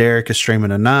 It's Derek is streaming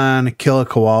to 9, Killer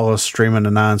Koala streaming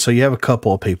to 9. So you have a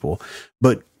couple of people,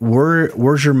 but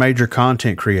where's your major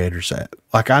content creators at?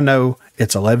 Like, I know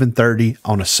it's 11:30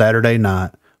 on a Saturday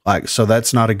night. Like, so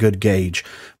that's not a good gauge,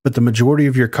 but the majority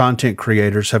of your content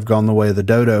creators have gone the way of the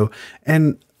dodo,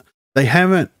 and they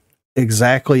haven't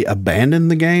exactly abandoned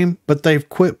the game, but they've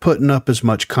quit putting up as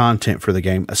much content for the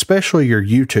game, especially your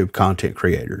YouTube content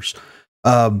creators.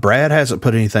 Brad hasn't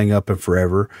put anything up in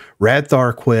forever.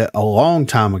 Radthar quit a long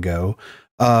time ago.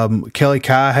 Kelly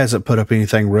Kai hasn't put up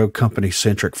anything Rogue Company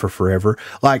centric for forever.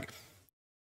 Like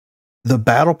the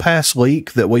Battle Pass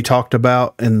leak that we talked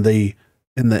about in the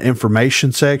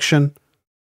information section,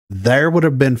 there would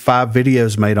have been 5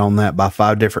 videos made on that by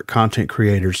 5 different content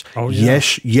creators. Oh, yeah.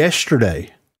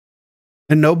 Yesterday.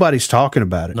 And nobody's talking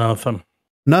about it. Nothing.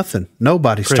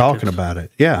 Nobody's Crickets. talking about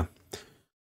it. Yeah.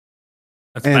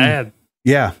 That's bad.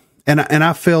 Yeah. And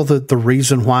I feel that the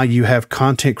reason why you have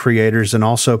content creators and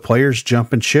also players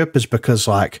jumping ship is because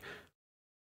like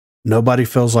nobody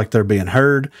feels like they're being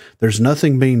heard. There's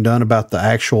nothing being done about the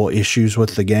actual issues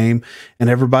with the game, and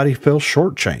everybody feels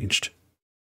shortchanged.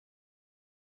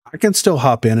 I can still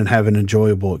hop in and have an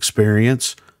enjoyable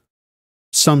experience.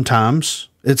 Sometimes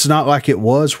it's not like it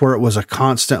was where it was a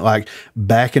constant like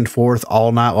back and forth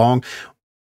all night long.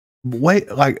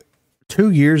 Wait, like 2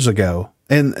 years ago,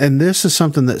 and this is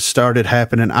something that started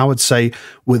happening, I would say,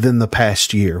 within the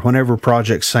past year, whenever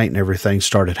Project Saint and everything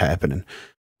started happening.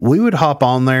 We would hop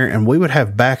on there and we would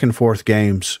have back and forth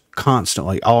games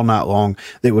constantly all night long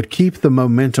that would keep the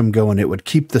momentum going. It would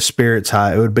keep the spirits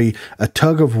high. It would be a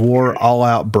tug of war, all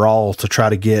out brawl to try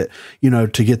to get,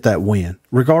 to get that win,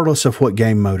 regardless of what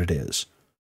game mode it is.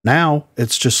 Now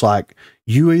it's just like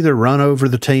you either run over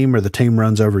the team or the team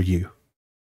runs over you.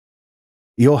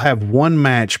 You'll have one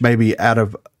match maybe out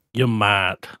of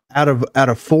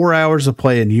 4 hours of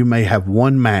playing, you may have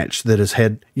one match that is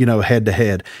head to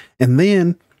head. And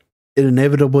then it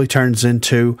inevitably turns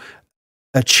into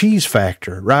a cheese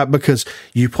factor, right? Because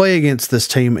you play against this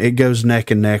team, it goes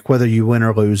neck and neck, whether you win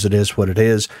or lose, it is what it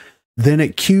is. Then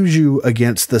it cues you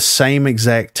against the same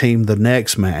exact team the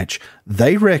next match.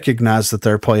 They recognize that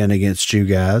they're playing against you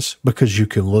guys because you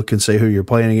can look and see who you're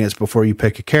playing against before you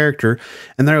pick a character.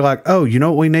 And they're like, oh, you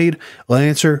know what we need?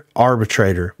 Lancer,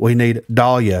 Arbitrator. We need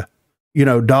Dahlia.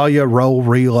 Dahlia, roll,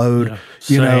 reload.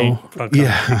 Yeah.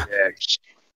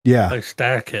 They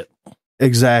stack it.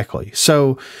 Exactly.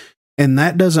 So, and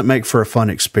that doesn't make for a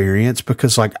fun experience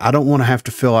because like, I don't want to have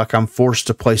to feel like I'm forced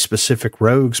to play specific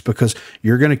rogues because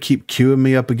you're going to keep queuing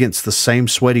me up against the same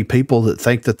sweaty people that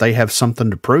think that they have something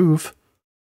to prove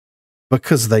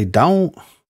because they don't.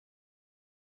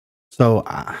 So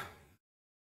I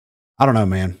don't know,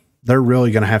 man. They're really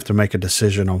going to have to make a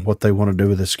decision on what they want to do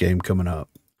with this game coming up.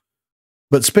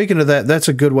 But speaking of that, that's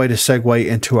a good way to segue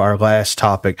into our last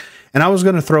topic. And I was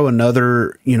going to throw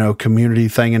another, community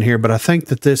thing in here, but I think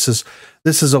that this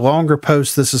is a longer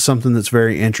post. This is something that's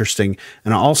very interesting.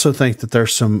 And I also think that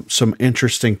there's some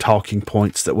interesting talking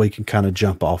points that we can kind of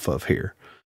jump off of here.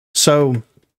 So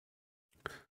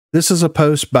this is a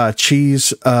post by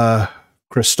Cheese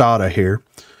Cristata here.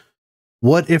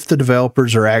 What if the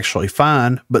developers are actually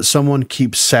fine, but someone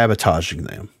keeps sabotaging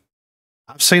them?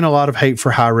 I've seen a lot of hate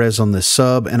for Hi-Rez on this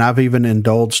sub, and I've even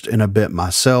indulged in a bit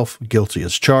myself, guilty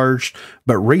as charged.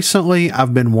 But recently,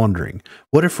 I've been wondering,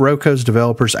 what if Roko's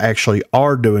developers actually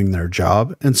are doing their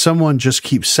job, and someone just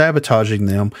keeps sabotaging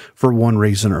them for one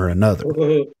reason or another?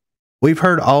 We've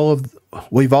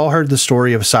all heard the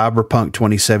story of Cyberpunk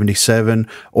 2077,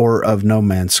 or of No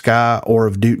Man's Sky, or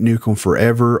of Duke Nukem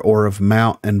Forever, or of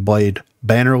Mount and Blade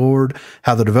Bannerlord,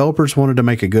 how the developers wanted to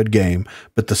make a good game,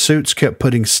 but the suits kept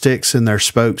putting sticks in their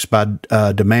spokes by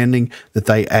demanding that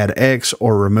they add X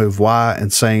or remove Y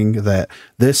and saying that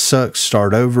this sucks,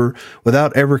 start over,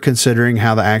 without ever considering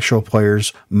how the actual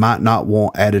players might not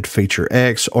want added feature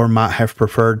X or might have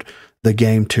preferred the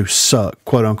game to suck,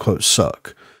 quote unquote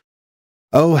suck.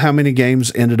 Oh, how many games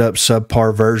ended up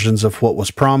subpar versions of what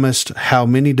was promised, how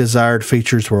many desired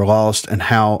features were lost, and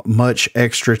how much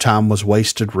extra time was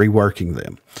wasted reworking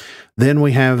them. Then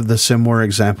we have the similar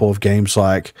example of games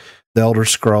like The Elder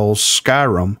Scrolls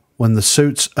Skyrim, when the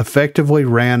suits effectively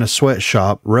ran a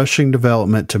sweatshop, rushing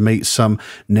development to meet some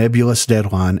nebulous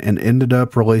deadline and ended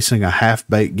up releasing a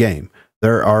half-baked game.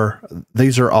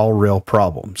 These are all real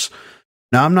problems.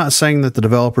 Now, I'm not saying that the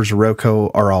developers of Roku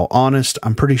are all honest.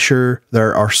 I'm pretty sure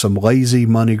there are some lazy,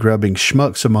 money-grubbing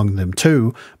schmucks among them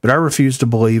too, but I refuse to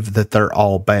believe that they're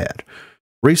all bad.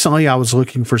 Recently, I was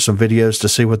looking for some videos to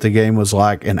see what the game was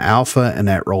like in alpha and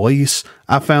at release.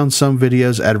 I found some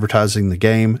videos advertising the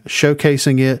game,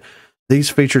 showcasing it. These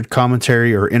featured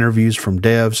commentary or interviews from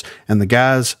devs, and the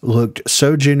guys looked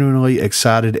so genuinely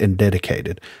excited and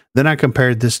dedicated. Then I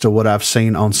compared this to what I've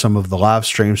seen on some of the live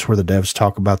streams where the devs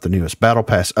talk about the newest Battle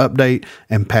Pass update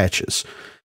and patches.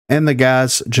 And the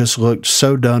guys just looked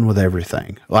so done with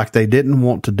everything, like they didn't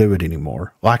want to do it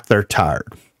anymore, like they're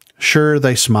tired. Sure,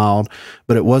 they smiled,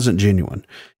 but it wasn't genuine.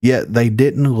 Yet they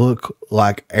didn't look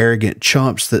like arrogant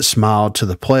chumps that smiled to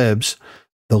the plebs.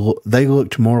 They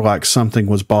looked more like something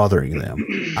was bothering them.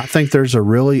 I think there's a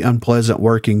really unpleasant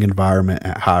working environment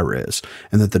at Hi-Rez,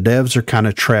 and that the devs are kind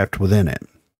of trapped within it.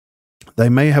 They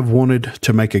may have wanted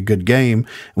to make a good game,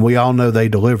 and we all know they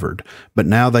delivered, but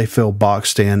now they feel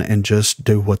boxed in and just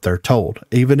do what they're told,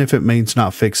 even if it means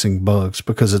not fixing bugs,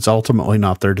 because it's ultimately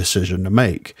not their decision to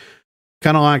make.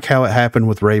 Kind of like how it happened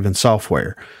with Raven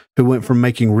Software, who went from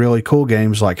making really cool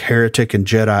games like Heretic and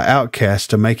Jedi Outcast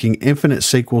to making infinite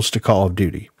sequels to Call of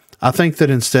Duty. I think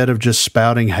that instead of just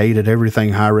spouting hate at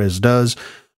everything Hi-Rez does,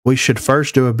 we should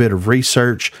first do a bit of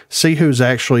research, see who's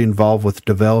actually involved with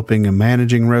developing and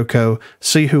managing Roku,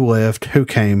 see who left, who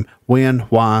came, when,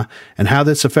 why, and how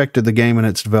this affected the game and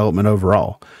its development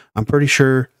overall. I'm pretty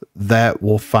sure that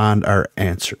we'll find our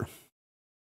answer.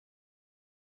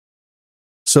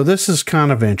 So this is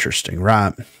kind of interesting,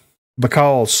 right?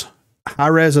 Because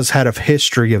Hi-Rez has had a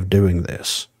history of doing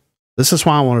this. This is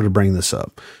why I wanted to bring this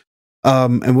up.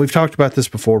 And we've talked about this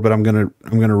before, but I'm gonna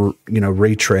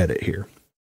retread it here.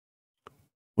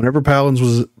 Whenever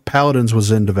Paladins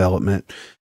was in development,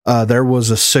 there was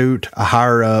a suit, a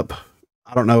higher up.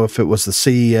 I don't know if it was the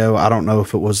CEO. I don't know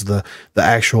if it was the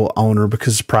actual owner,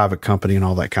 because it's a private company and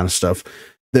all that kind of stuff,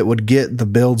 that would get the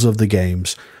builds of the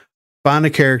games, find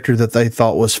a character that they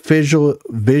thought was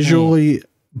visually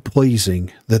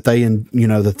pleasing, that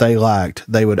they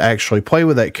liked. They would actually play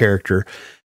with that character.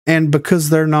 And because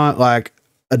they're not like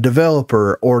a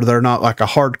developer, or they're not like a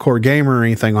hardcore gamer or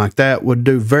anything like that, would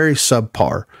do very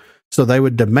subpar. So they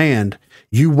would demand,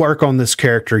 you work on this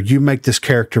character, you make this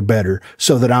character better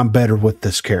so that I'm better with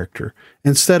this character.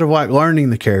 Instead of like learning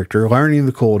the character, learning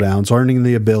the cooldowns, learning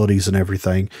the abilities and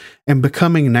everything, and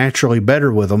becoming naturally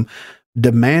better with them,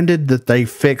 demanded that they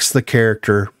fix the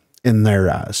character in their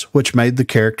eyes, which made the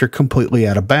character completely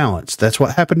out of balance. That's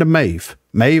what happened to Maeve.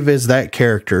 Maeve is that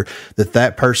character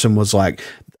that person was like,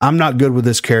 I'm not good with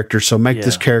this character, so make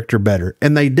this character better.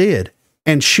 And they did.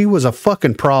 And she was a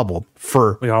fucking problem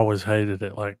for... We always hated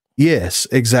it. Yes,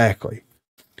 exactly.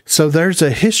 So there's a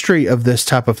history of this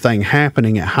type of thing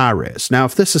happening at Hi-Rez. Now,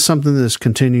 if this is something that is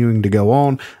continuing to go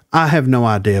on, I have no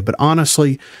idea. But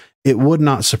honestly, it would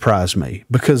not surprise me,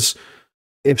 because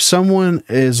if someone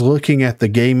is looking at the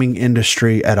gaming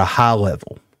industry at a high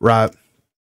level, right?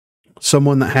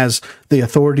 Someone that has the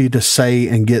authority to say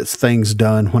and get things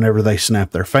done whenever they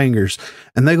snap their fingers,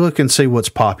 and they look and see what's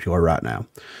popular right now.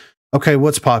 Okay,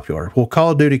 what's popular? Well,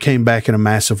 Call of Duty came back in a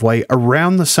massive way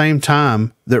around the same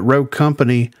time that Rogue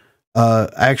Company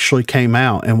actually came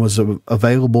out and was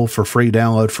available for free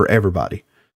download for everybody.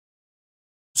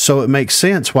 So it makes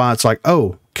sense why it's like,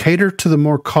 oh, cater to the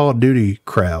more Call of Duty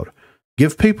crowd.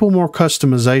 Give people more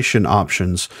customization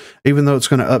options, even though it's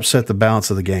going to upset the balance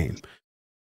of the game.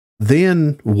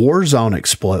 Then Warzone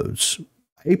explodes.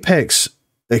 Apex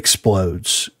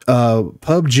explodes.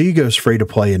 PUBG goes free to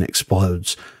play and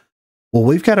explodes. Well,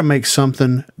 we've got to make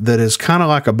something that is kind of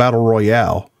like a battle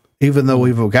royale, even though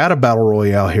we've got a battle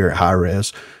royale here at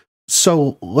Hi-Rez.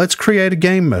 So let's create a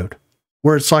game mode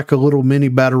where it's like a little mini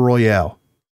battle royale.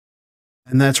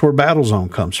 And that's where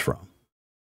Battlezone comes from.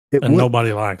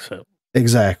 Nobody likes it.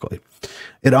 Exactly.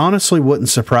 It honestly wouldn't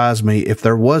surprise me if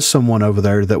there was someone over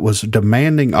there that was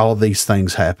demanding all these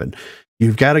things happen.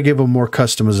 You've got to give them more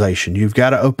customization. You've got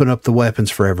to open up the weapons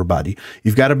for everybody.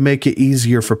 You've got to make it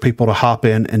easier for people to hop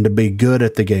in and to be good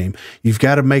at the game. You've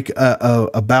got to make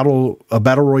a battle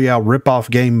royale rip-off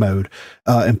game mode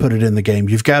and put it in the game.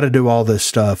 You've got to do all this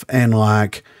stuff. And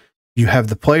like, you have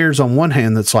the players on one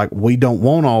hand that's like, we don't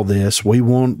want all this. We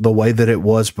want the way that it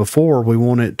was before. We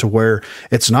want it to where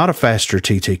it's not a faster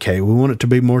TTK. We want it to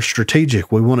be more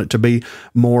strategic. We want it to be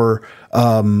more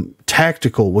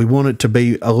tactical. We want it to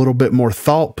be a little bit more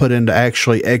thought put into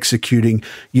actually executing,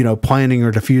 planning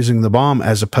or defusing the bomb,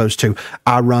 as opposed to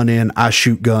I run in, I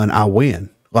shoot gun, I win.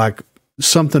 Like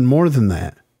something more than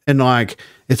that. And like,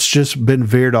 it's just been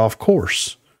veered off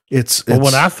course. It's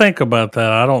when I think about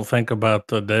that, I don't think about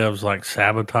the devs like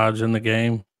sabotaging the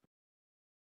game.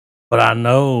 But I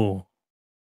know,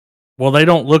 they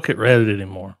don't look at Reddit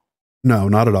anymore. No,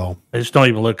 not at all. They just don't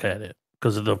even look at it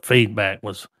because of the feedback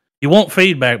was, you want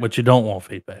feedback, but you don't want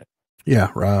feedback.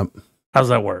 Yeah, right. How's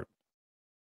that work?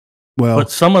 Well,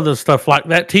 but some of the stuff like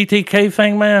that TTK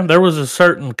thing, man, there was a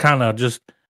certain kind of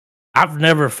I've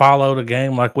never followed a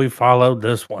game like we followed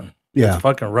this one. Yeah. It's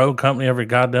fucking Rogue Company every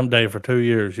goddamn day for 2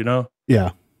 years,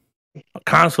 Yeah.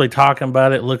 Constantly talking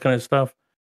about it, looking at stuff.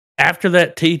 After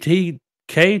that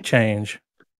TTK change,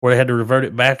 where they had to revert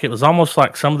it back, it was almost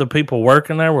like some of the people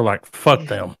working there were like, fuck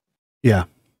them. Yeah.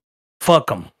 Fuck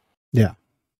them. Yeah.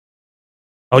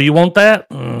 Oh, you want that?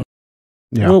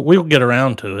 Yeah. We'll get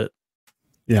around to it.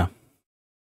 Yeah.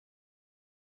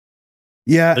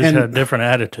 Yeah. They just had a different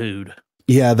attitude.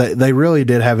 Yeah, they really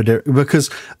did have because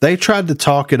they tried to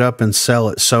talk it up and sell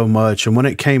it so much. And when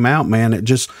it came out, man,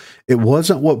 it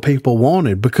wasn't what people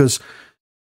wanted because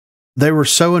they were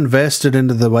so invested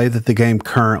into the way that the game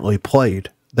currently played.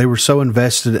 They were so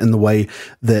invested in the way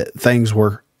that things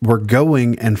were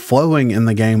going and flowing in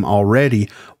the game already.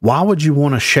 Why would you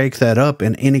want to shake that up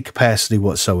in any capacity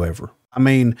whatsoever? I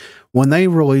mean, when they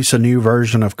release a new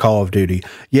version of Call of Duty,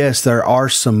 yes, there are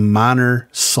some minor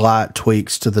slight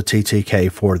tweaks to the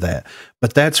TTK for that,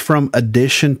 but that's from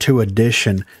addition to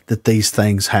addition that these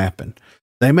things happen.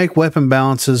 They make weapon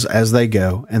balances as they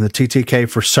go, and the TTK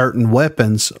for certain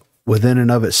weapons within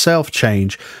and of itself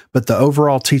change, but the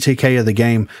overall TTK of the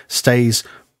game stays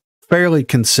fairly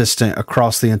consistent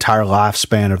across the entire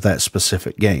lifespan of that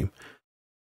specific game.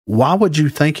 Why would you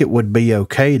think it would be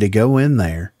okay to go in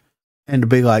there and to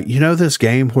be like, this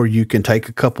game where you can take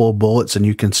a couple of bullets and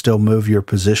you can still move your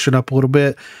position up a little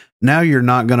bit? Now you're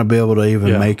not going to be able to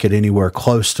even make it anywhere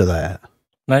close to that.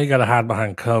 Now you got to hide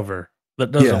behind cover.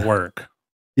 That doesn't work.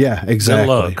 Yeah, exactly. Good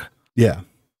luck. Yeah.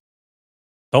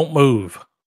 Don't move.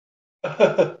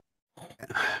 And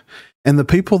the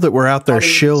people that were out there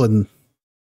shilling.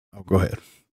 Oh, go ahead.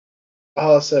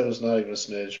 All I said was not even a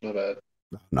smidge. My bad.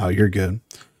 No, you're good.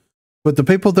 But the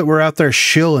people that were out there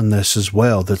shilling this as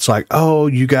well, that's like, oh,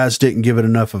 you guys didn't give it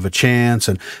enough of a chance.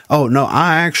 And, oh, no,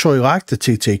 I actually like the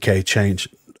TTK change.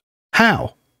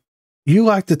 How? You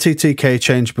like the TTK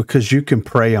change because you can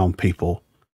prey on people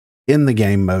in the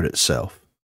game mode itself.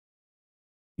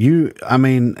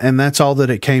 And that's all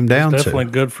that it came down to. Definitely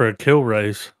good for a kill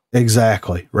race.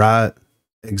 Exactly, right?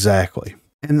 Exactly.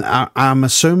 And I'm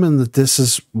assuming that this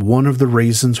is one of the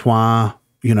reasons why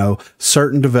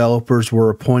certain developers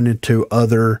were appointed to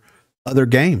other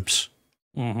games.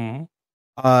 Mm-hmm.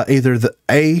 Either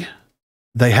they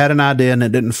had an idea and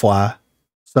it didn't fly,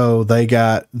 so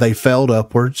they failed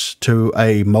upwards to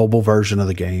a mobile version of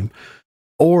the game,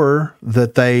 or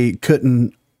that they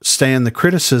couldn't stand the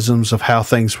criticisms of how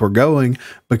things were going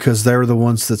because they're the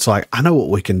ones that's like, I know what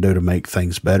we can do to make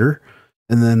things better.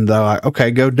 And then they're like, okay,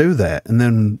 go do that. And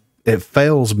then it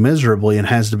fails miserably and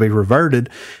has to be reverted.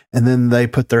 And then they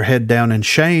put their head down in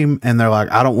shame and they're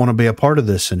like, I don't want to be a part of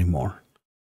this anymore.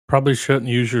 Probably shouldn't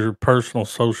use your personal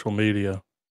social media.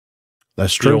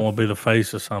 That's true. You don't want to be the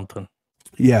face of something.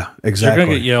 Yeah, exactly. You're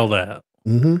going to get yelled at.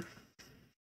 Mm-hmm.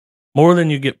 More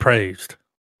than you get praised.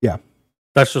 Yeah.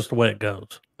 That's just the way it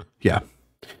goes. Yeah.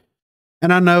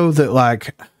 And I know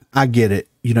that, I get it.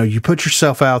 You put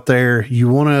yourself out there, you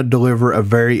want to deliver a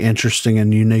very interesting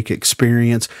and unique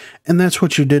experience. And that's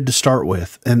what you did to start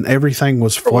with. And everything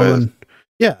was flowing.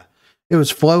 Yeah. It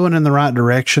was flowing in the right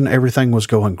direction. Everything was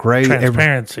going great.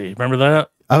 Transparency. Remember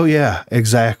that? Oh, yeah,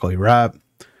 exactly. Right.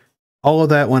 All of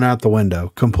that went out the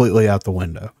window, completely out the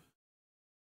window.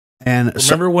 And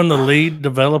remember when the lead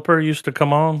developer used to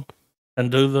come on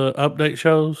and do the update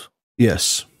shows?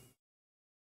 Yes.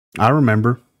 I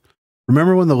remember.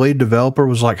 Remember when the lead developer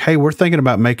was like, hey, we're thinking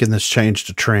about making this change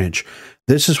to Trench.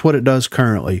 This is what it does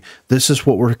currently. This is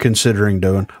what we're considering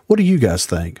doing. What do you guys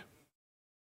think?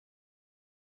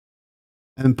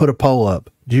 And put a poll up.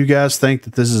 Do you guys think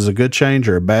that this is a good change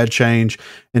or a bad change?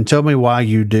 And tell me why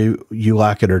you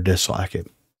like it or dislike it.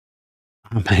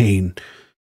 I mean,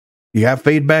 you got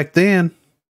feedback then.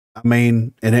 I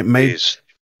mean, and it made...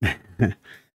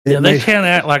 They can't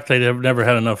act like they've never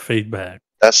had enough feedback.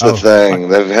 That's the thing.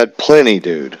 They've had plenty,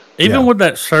 dude. Even with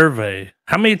that survey,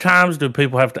 how many times do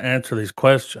people have to answer these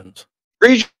questions?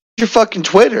 Read your fucking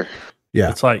Twitter. Yeah.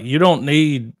 It's like you don't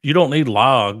need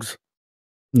logs.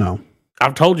 No.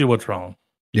 I've told you what's wrong.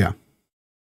 Yeah.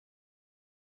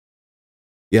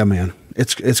 Yeah, man.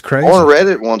 It's crazy. On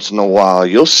Reddit once in a while,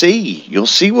 you'll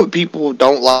see what people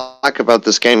don't like about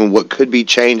this game and what could be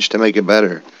changed to make it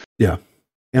better. Yeah.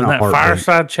 In that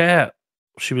fireside chat,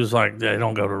 she was like, "They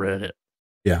don't go to Reddit.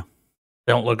 Yeah.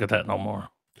 Don't look at that no more."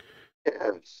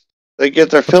 Yeah. They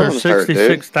get their feelings hurt, dude.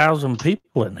 66,000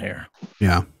 people in here.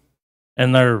 Yeah.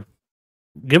 And they're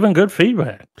giving good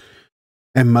feedback.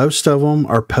 And most of them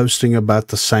are posting about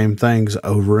the same things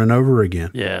over and over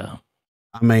again. Yeah.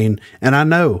 I mean, and I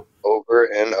know. Over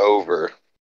and over.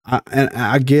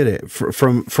 I get it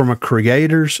from a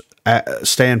creator's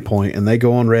standpoint, and they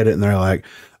go on Reddit and they're like,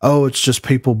 "Oh, it's just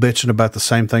people bitching about the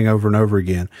same thing over and over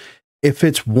again." If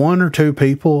it's one or two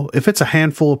people, if it's a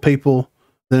handful of people,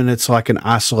 then it's like an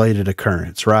isolated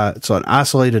occurrence, right? It's an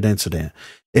isolated incident.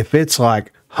 If it's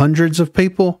like hundreds of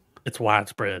people, it's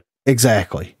widespread.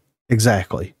 Exactly.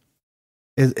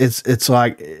 It's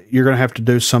like you're going to have to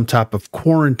do some type of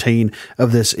quarantine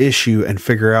of this issue and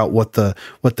figure out what the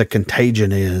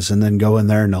contagion is, and then go in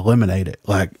there and eliminate it.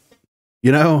 Like,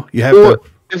 you have to.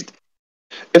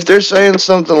 If they're saying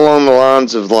something along the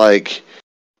lines of like,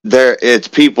 it's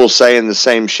people saying the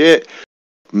same shit,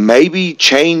 maybe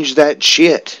change that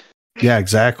shit. Yeah,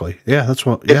 exactly. Yeah, that's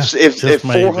what. Yeah. If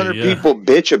 400 people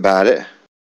bitch about it,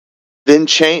 then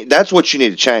change. That's what you need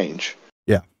to change.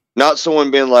 Yeah. Not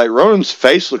someone being like, Ronan's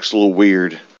face looks a little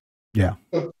weird. Yeah.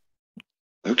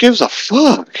 Who gives a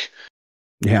fuck?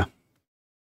 Yeah.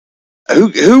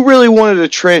 Who really wanted a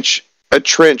trench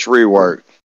rework?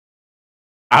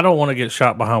 I don't want to get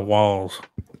shot behind walls.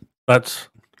 That's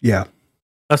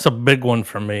a big one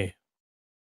for me.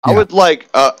 I would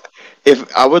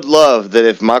I would love that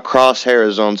if my crosshair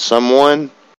is on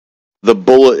someone, the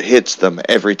bullet hits them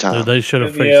every time. Dude, they should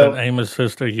have fixed that aim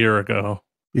assist a year ago.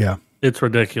 Yeah. It's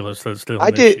ridiculous. That's still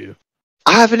an issue.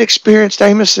 I haven't experienced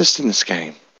aim assist in this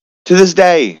game. To this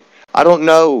day, I don't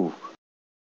know.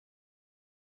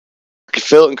 I can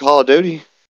feel it in Call of Duty.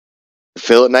 I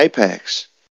feel it in Apex.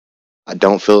 I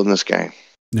don't feel it in this game.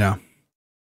 Yeah.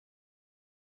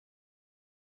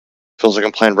 Feels like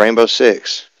I'm playing Rainbow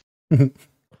Six. Dude,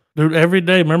 every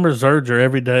day, remember Zerger,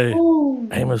 every day. Ooh.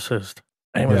 Aim assist.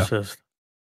 It's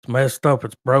messed up.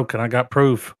 It's broken. I got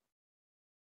proof.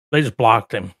 They just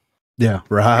blocked him. Yeah,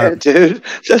 right. Yeah, dude.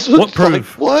 That's what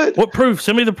proof? Like, what proof?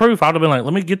 Send me the proof. I'd have been like,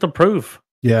 let me get the proof.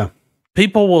 Yeah.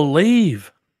 People will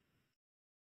leave.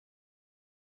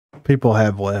 People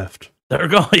have left. They're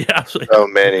going. Yeah. So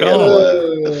many have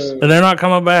left. And they're not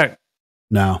coming back.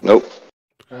 No. Nope.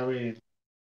 I mean,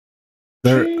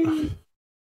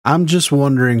 I'm just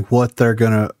wondering what they're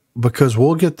gonna, because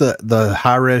we'll get the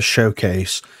high-res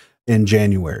showcase in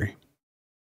January,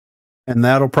 and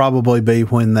that'll probably be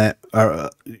when that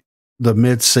the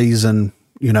mid-season,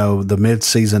 the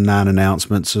mid-season 9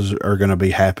 announcements are going to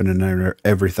be happening and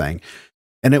everything.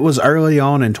 And it was early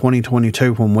on in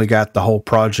 2022 when we got the whole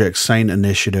Project Saint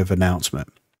initiative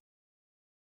announcement.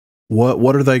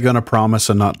 What are they going to promise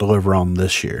and not deliver on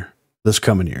this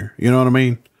coming year? You know what I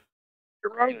mean?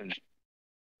 You're right.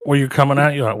 Where you're coming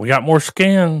out, you're like, we got more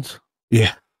skins.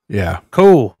 Yeah. Yeah.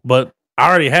 Cool. But I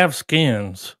already have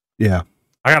skins. Yeah.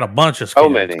 I got a bunch of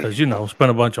skins because,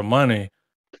 spent a bunch of money.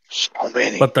 So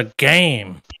many. But the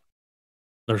game,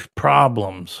 there's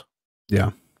problems.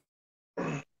 Yeah.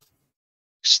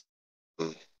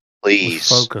 Please.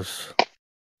 Focus.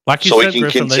 Like you said, so we can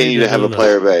Griffin, continue to have a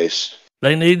player base.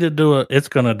 They need to do it. It's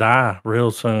going to die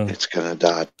real soon. It's going to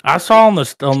die. I saw on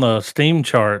the Steam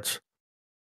charts,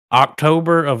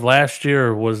 October of last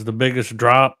year was the biggest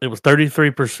drop. It was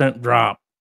 33% drop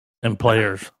in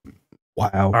players. Wow.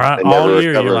 All right. All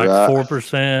year, you're like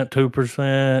 4%,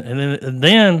 2%. And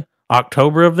then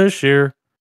October of this year,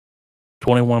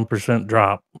 21%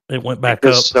 drop. It went back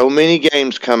up. So many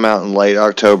games come out in late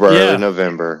October, early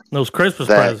November. Those Christmas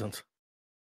presents.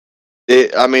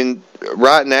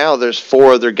 Right now, there's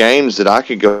 4 other games that I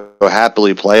could go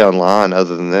happily play online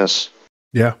other than this.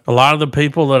 Yeah. A lot of the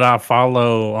people that I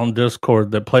follow on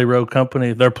Discord that play Rogue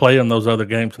Company, they're playing those other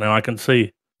games now. I can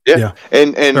see. Yeah.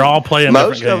 And they're all playing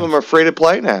most of them are free to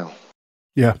play now.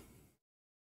 Yeah.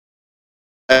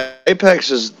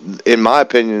 Apex is, in my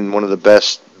opinion, one of the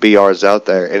best BRs out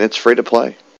there, and it's free to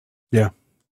play. Yeah.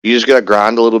 You just got to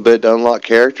grind a little bit to unlock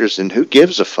characters, and who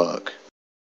gives a fuck?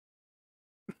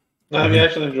 No, if you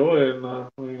actually enjoy it, I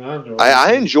enjoy it.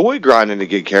 I enjoy grinding to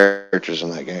get characters in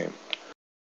that game.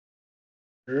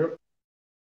 Yep.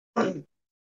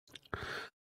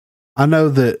 I know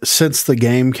that since the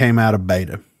game came out of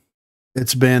beta,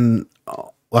 it's been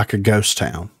like a ghost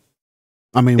town.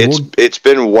 I mean, it's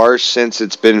been worse since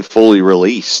it's been fully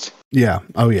released. Yeah.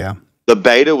 Oh, yeah. The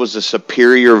beta was a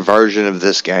superior version of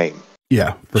this game.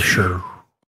 Yeah, for sure.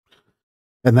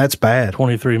 And that's bad.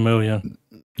 23 million.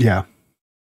 Yeah.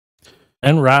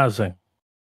 And rising.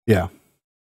 Yeah.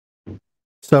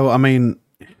 So, I mean,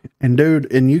 and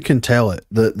dude, and you can tell it.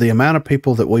 The amount of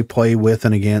people that we play with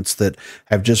and against that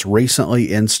have just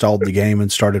recently installed the game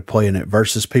and started playing it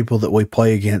versus people that we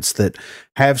play against that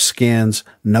have skins,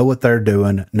 know what they're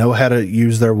doing, know how to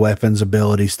use their weapons,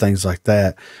 abilities, things like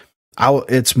that.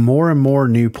 It's more and more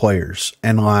new players.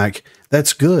 And like,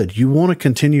 that's good. You want to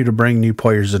continue to bring new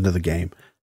players into the game.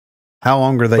 How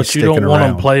long are they sticking around? But you don't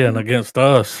want them playing against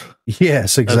us.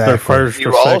 Yes, exactly. Their first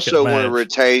you also want to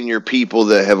retain your people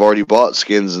that have already bought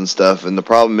skins and stuff. And the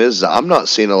problem is, I'm not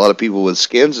seeing a lot of people with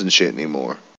skins and shit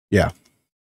anymore. Yeah.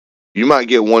 You might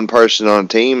get one person on a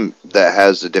team that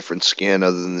has a different skin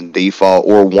other than the default,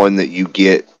 or one that you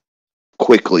get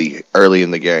quickly early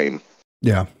in the game.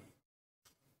 Yeah.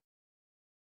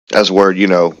 That's where,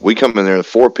 we come in there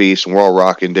with 4-piece and we're all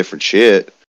rocking different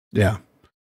shit. Yeah.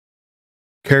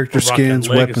 Character skins,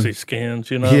 weapon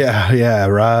skins, Yeah,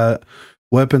 right.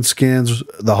 Weapon skins,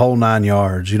 the whole 9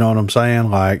 yards. You know what I'm saying?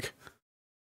 Like,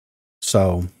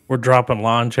 so we're dropping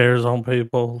lawn chairs on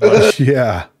people.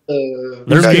 Yeah.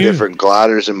 There's different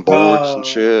gliders and boards and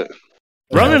shit.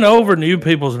 Running over new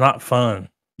people's not fun.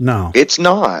 No, it's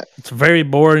not. It's very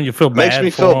boring. You feel bad. Makes me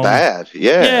feel bad.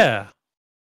 Yeah. Yeah.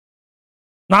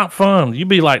 Not fun. You'd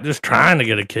be like just trying to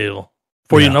get a kill.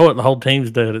 Before you know it, the whole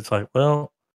team's dead. It's like,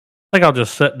 well, I think I'll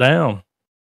just sit down.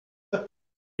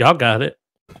 Y'all got it.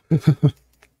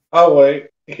 I'll wait.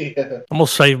 Yeah. I'm gonna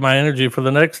save my energy for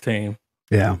the next team.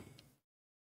 Yeah.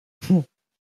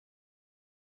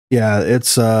 Yeah,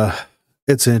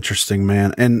 it's interesting,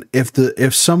 man. And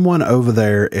if someone over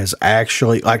there is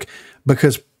actually like,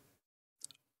 because,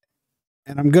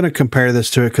 and I'm going to compare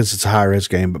this to it because it's a high-res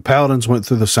game, but Paladins went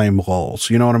through the same lulls.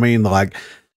 You know what I mean? Like,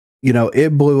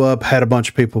 it blew up, had a bunch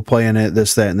of people playing it,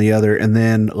 this, that, and the other. And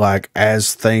then, like,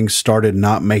 as things started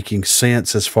not making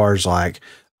sense as far as, like,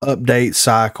 update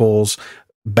cycles,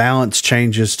 balance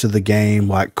changes to the game,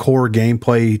 like core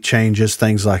gameplay changes,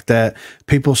 things like that,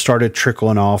 people started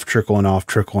trickling off.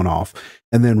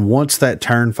 And then once that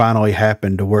turn finally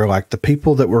happened to where like the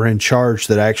people that were in charge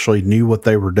that actually knew what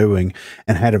they were doing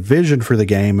and had a vision for the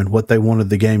game and what they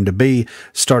wanted the game to be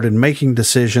started making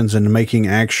decisions and making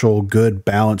actual good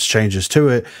balance changes to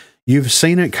it, you've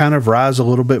seen it kind of rise a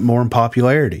little bit more in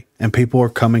popularity and people are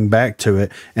coming back to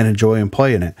it and enjoying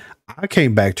playing it. I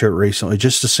came back to it recently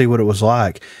just to see what it was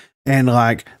like. And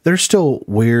like, there's still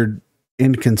weird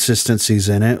inconsistencies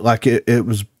in it. Like it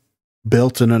was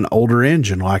built in an older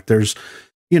engine. Like there's,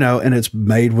 and it's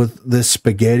made with this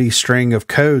spaghetti string of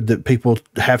code that people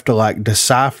have to like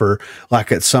decipher,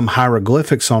 like it's some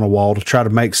hieroglyphics on a wall to try to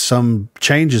make some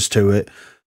changes to it.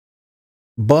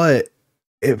 But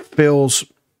it feels,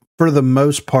 for the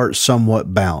most part,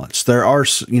 somewhat balanced. There are,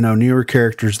 newer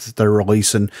characters that they're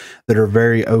releasing that are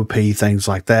very OP, things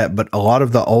like that. But a lot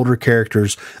of the older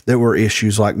characters that were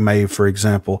issues, like Maeve, for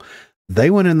example,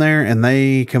 they went in there and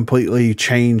they completely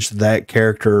changed that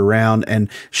character around.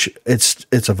 And it's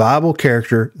a viable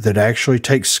character that actually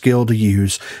takes skill to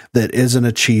use, that isn't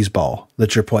a cheese ball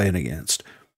that you're playing against.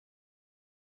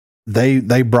 They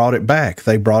brought it back.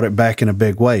 They brought it back in a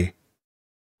big way.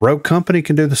 Rogue Company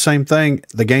can do the same thing.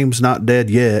 The game's not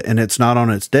dead yet, and it's not on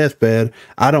its deathbed,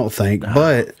 I don't think,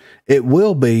 but it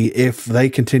will be if they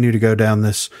continue to go down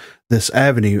this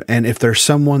avenue. And if there's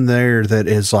someone there that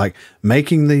is like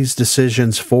making these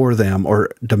decisions for them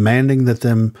or demanding that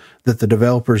the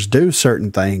developers do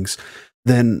certain things,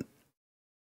 then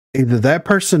either that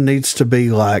person needs to be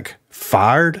like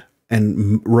fired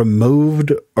and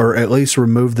removed, or at least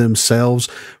remove themselves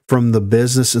from the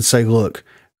business and say, look,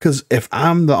 because if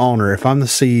I'm the owner, if I'm the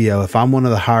CEO, if I'm one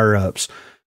of the higher ups,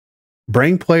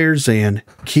 bring players in,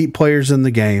 keep players in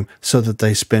the game so that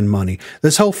they spend money.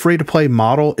 This whole free-to-play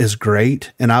model is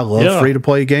great, and I love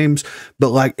free-to-play games, but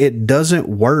like it doesn't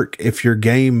work if your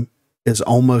game is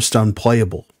almost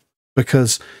unplayable,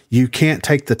 because you can't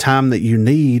take the time that you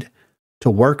need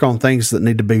to work on things that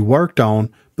need to be worked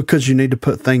on because you need to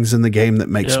put things in the game that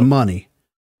makes money.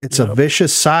 It's a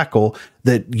vicious cycle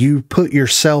that you put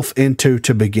yourself into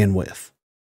to begin with.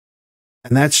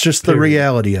 And that's just the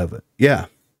reality of it. Yeah.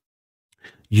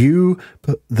 You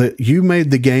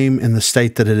made the game in the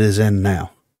state that it is in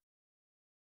now.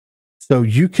 So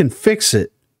you can fix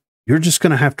it. You're just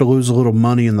going to have to lose a little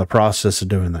money in the process of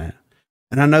doing that.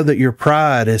 And I know that your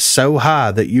pride is so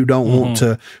high that you don't want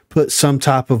to put some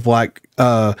type of like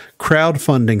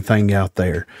crowdfunding thing out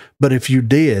there. But if you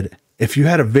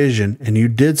had a vision and you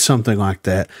did something like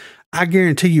that, I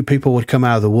guarantee you people would come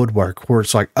out of the woodwork where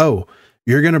it's like, oh,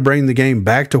 you're going to bring the game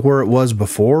back to where it was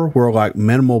before, where like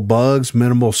minimal bugs,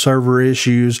 minimal server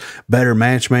issues, better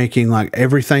matchmaking, like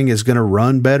everything is going to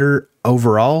run better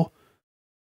overall.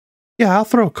 Yeah, I'll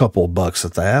throw a couple of bucks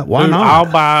at that. Why not?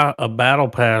 I'll buy a battle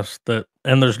pass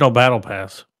and there's no battle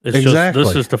pass. It's Exactly.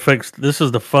 just this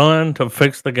is the fun to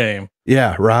fix the game.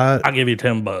 Yeah, right. I'll give you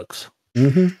 $10.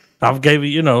 Mm-hmm. I've gave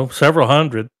you, several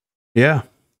hundred. Yeah.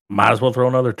 Might as well throw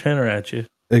another tenner at you.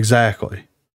 Exactly.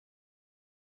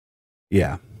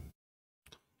 Yeah.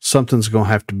 Something's going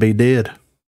to have to be did.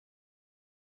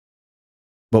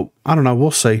 But I don't know.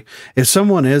 We'll see. If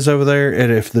someone is over there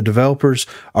and if the developers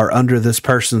are under this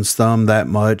person's thumb that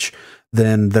much,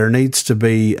 then there needs to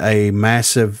be a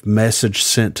massive message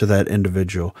sent to that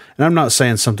individual. And I'm not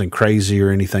saying something crazy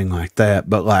or anything like that,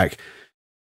 but like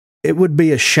it would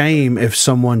be a shame if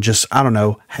someone just, I don't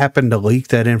know, happened to leak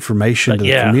that information to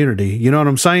the community. You know what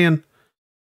I'm saying?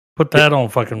 Put that on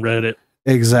fucking Reddit.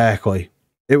 Exactly.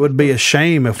 It would be a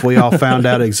shame if we all found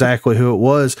out exactly who it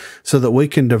was so that we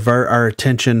can divert our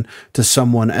attention to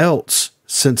someone else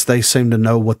since they seem to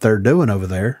know what they're doing over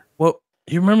there. Well,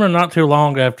 you remember not too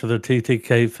long after the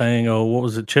TTK thing, what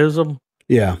was it, Chisholm?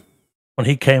 Yeah. When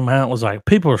he came out, it was like,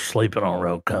 people are sleeping on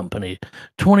Rogue Company.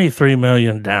 23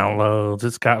 million downloads.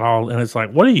 It's got all, and it's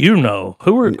like, what do you know?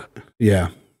 Who are... Yeah.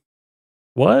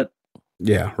 What?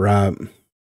 Yeah, right.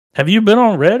 Have you been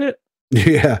on Reddit?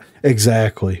 Yeah,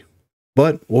 exactly.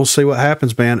 But we'll see what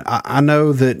happens, man. I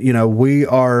know that, we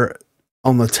are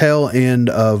on the tail end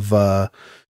of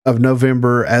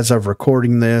November as of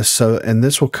recording this. So, and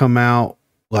this will come out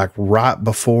like right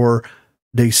before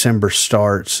December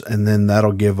starts. And then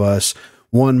that'll give us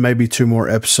one, maybe two more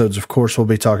episodes. Of course, we'll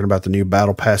be talking about the new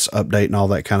Battle Pass update and all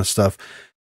that kind of stuff.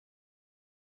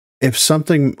 If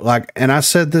something like, and I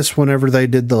said this whenever they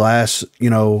did the last,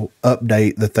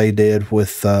 update that they did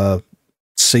with,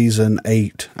 season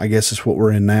 8, I guess is what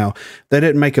we're in now. They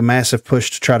didn't make a massive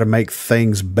push to try to make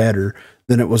things better.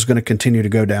 Then it was going to continue to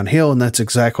go downhill, and that's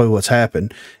exactly what's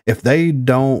happened. If they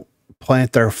don't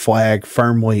plant their flag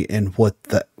firmly in what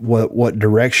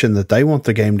direction that they want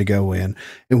the game to go in,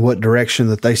 and what direction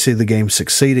that they see the game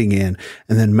succeeding in,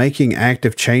 and then making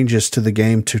active changes to the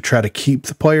game to try to keep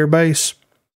the player base,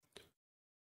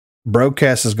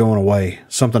 broadcast is going away.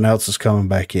 Something else is coming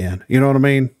back in. You know what I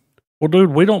mean? Well,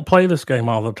 dude, we don't play this game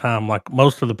all the time like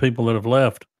most of the people that have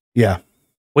left. Yeah.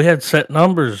 We had set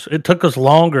numbers. It took us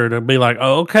longer to be like,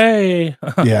 oh, okay.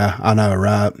 Yeah, I know,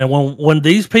 right? And when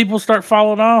these people start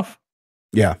falling off,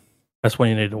 yeah, that's when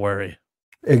you need to worry.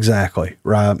 Exactly,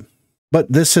 right.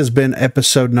 But this has been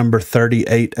episode number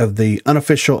 38 of the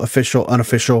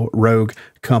unofficial Rogue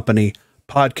Company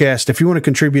podcast. If you want to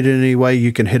contribute in any way,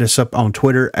 you can hit us up on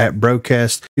Twitter at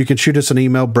Broadcast. You can shoot us an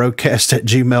email,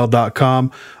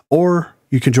 broadcast@gmail.com, or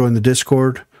you can join the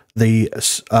Discord. The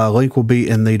link will be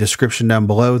in the description down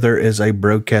below. There is a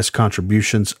broadcast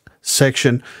contributions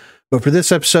section. But for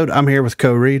this episode, I'm here with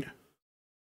Co Reed.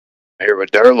 I'm here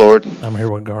with Dirt Lord. I'm here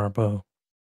with Garbo.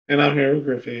 And I'm here with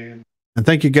Griffin. And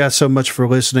thank you guys so much for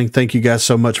listening. Thank you guys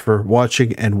so much for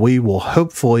watching. And we will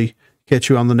hopefully catch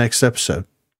you on the next episode.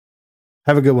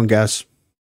 Have a good one, guys.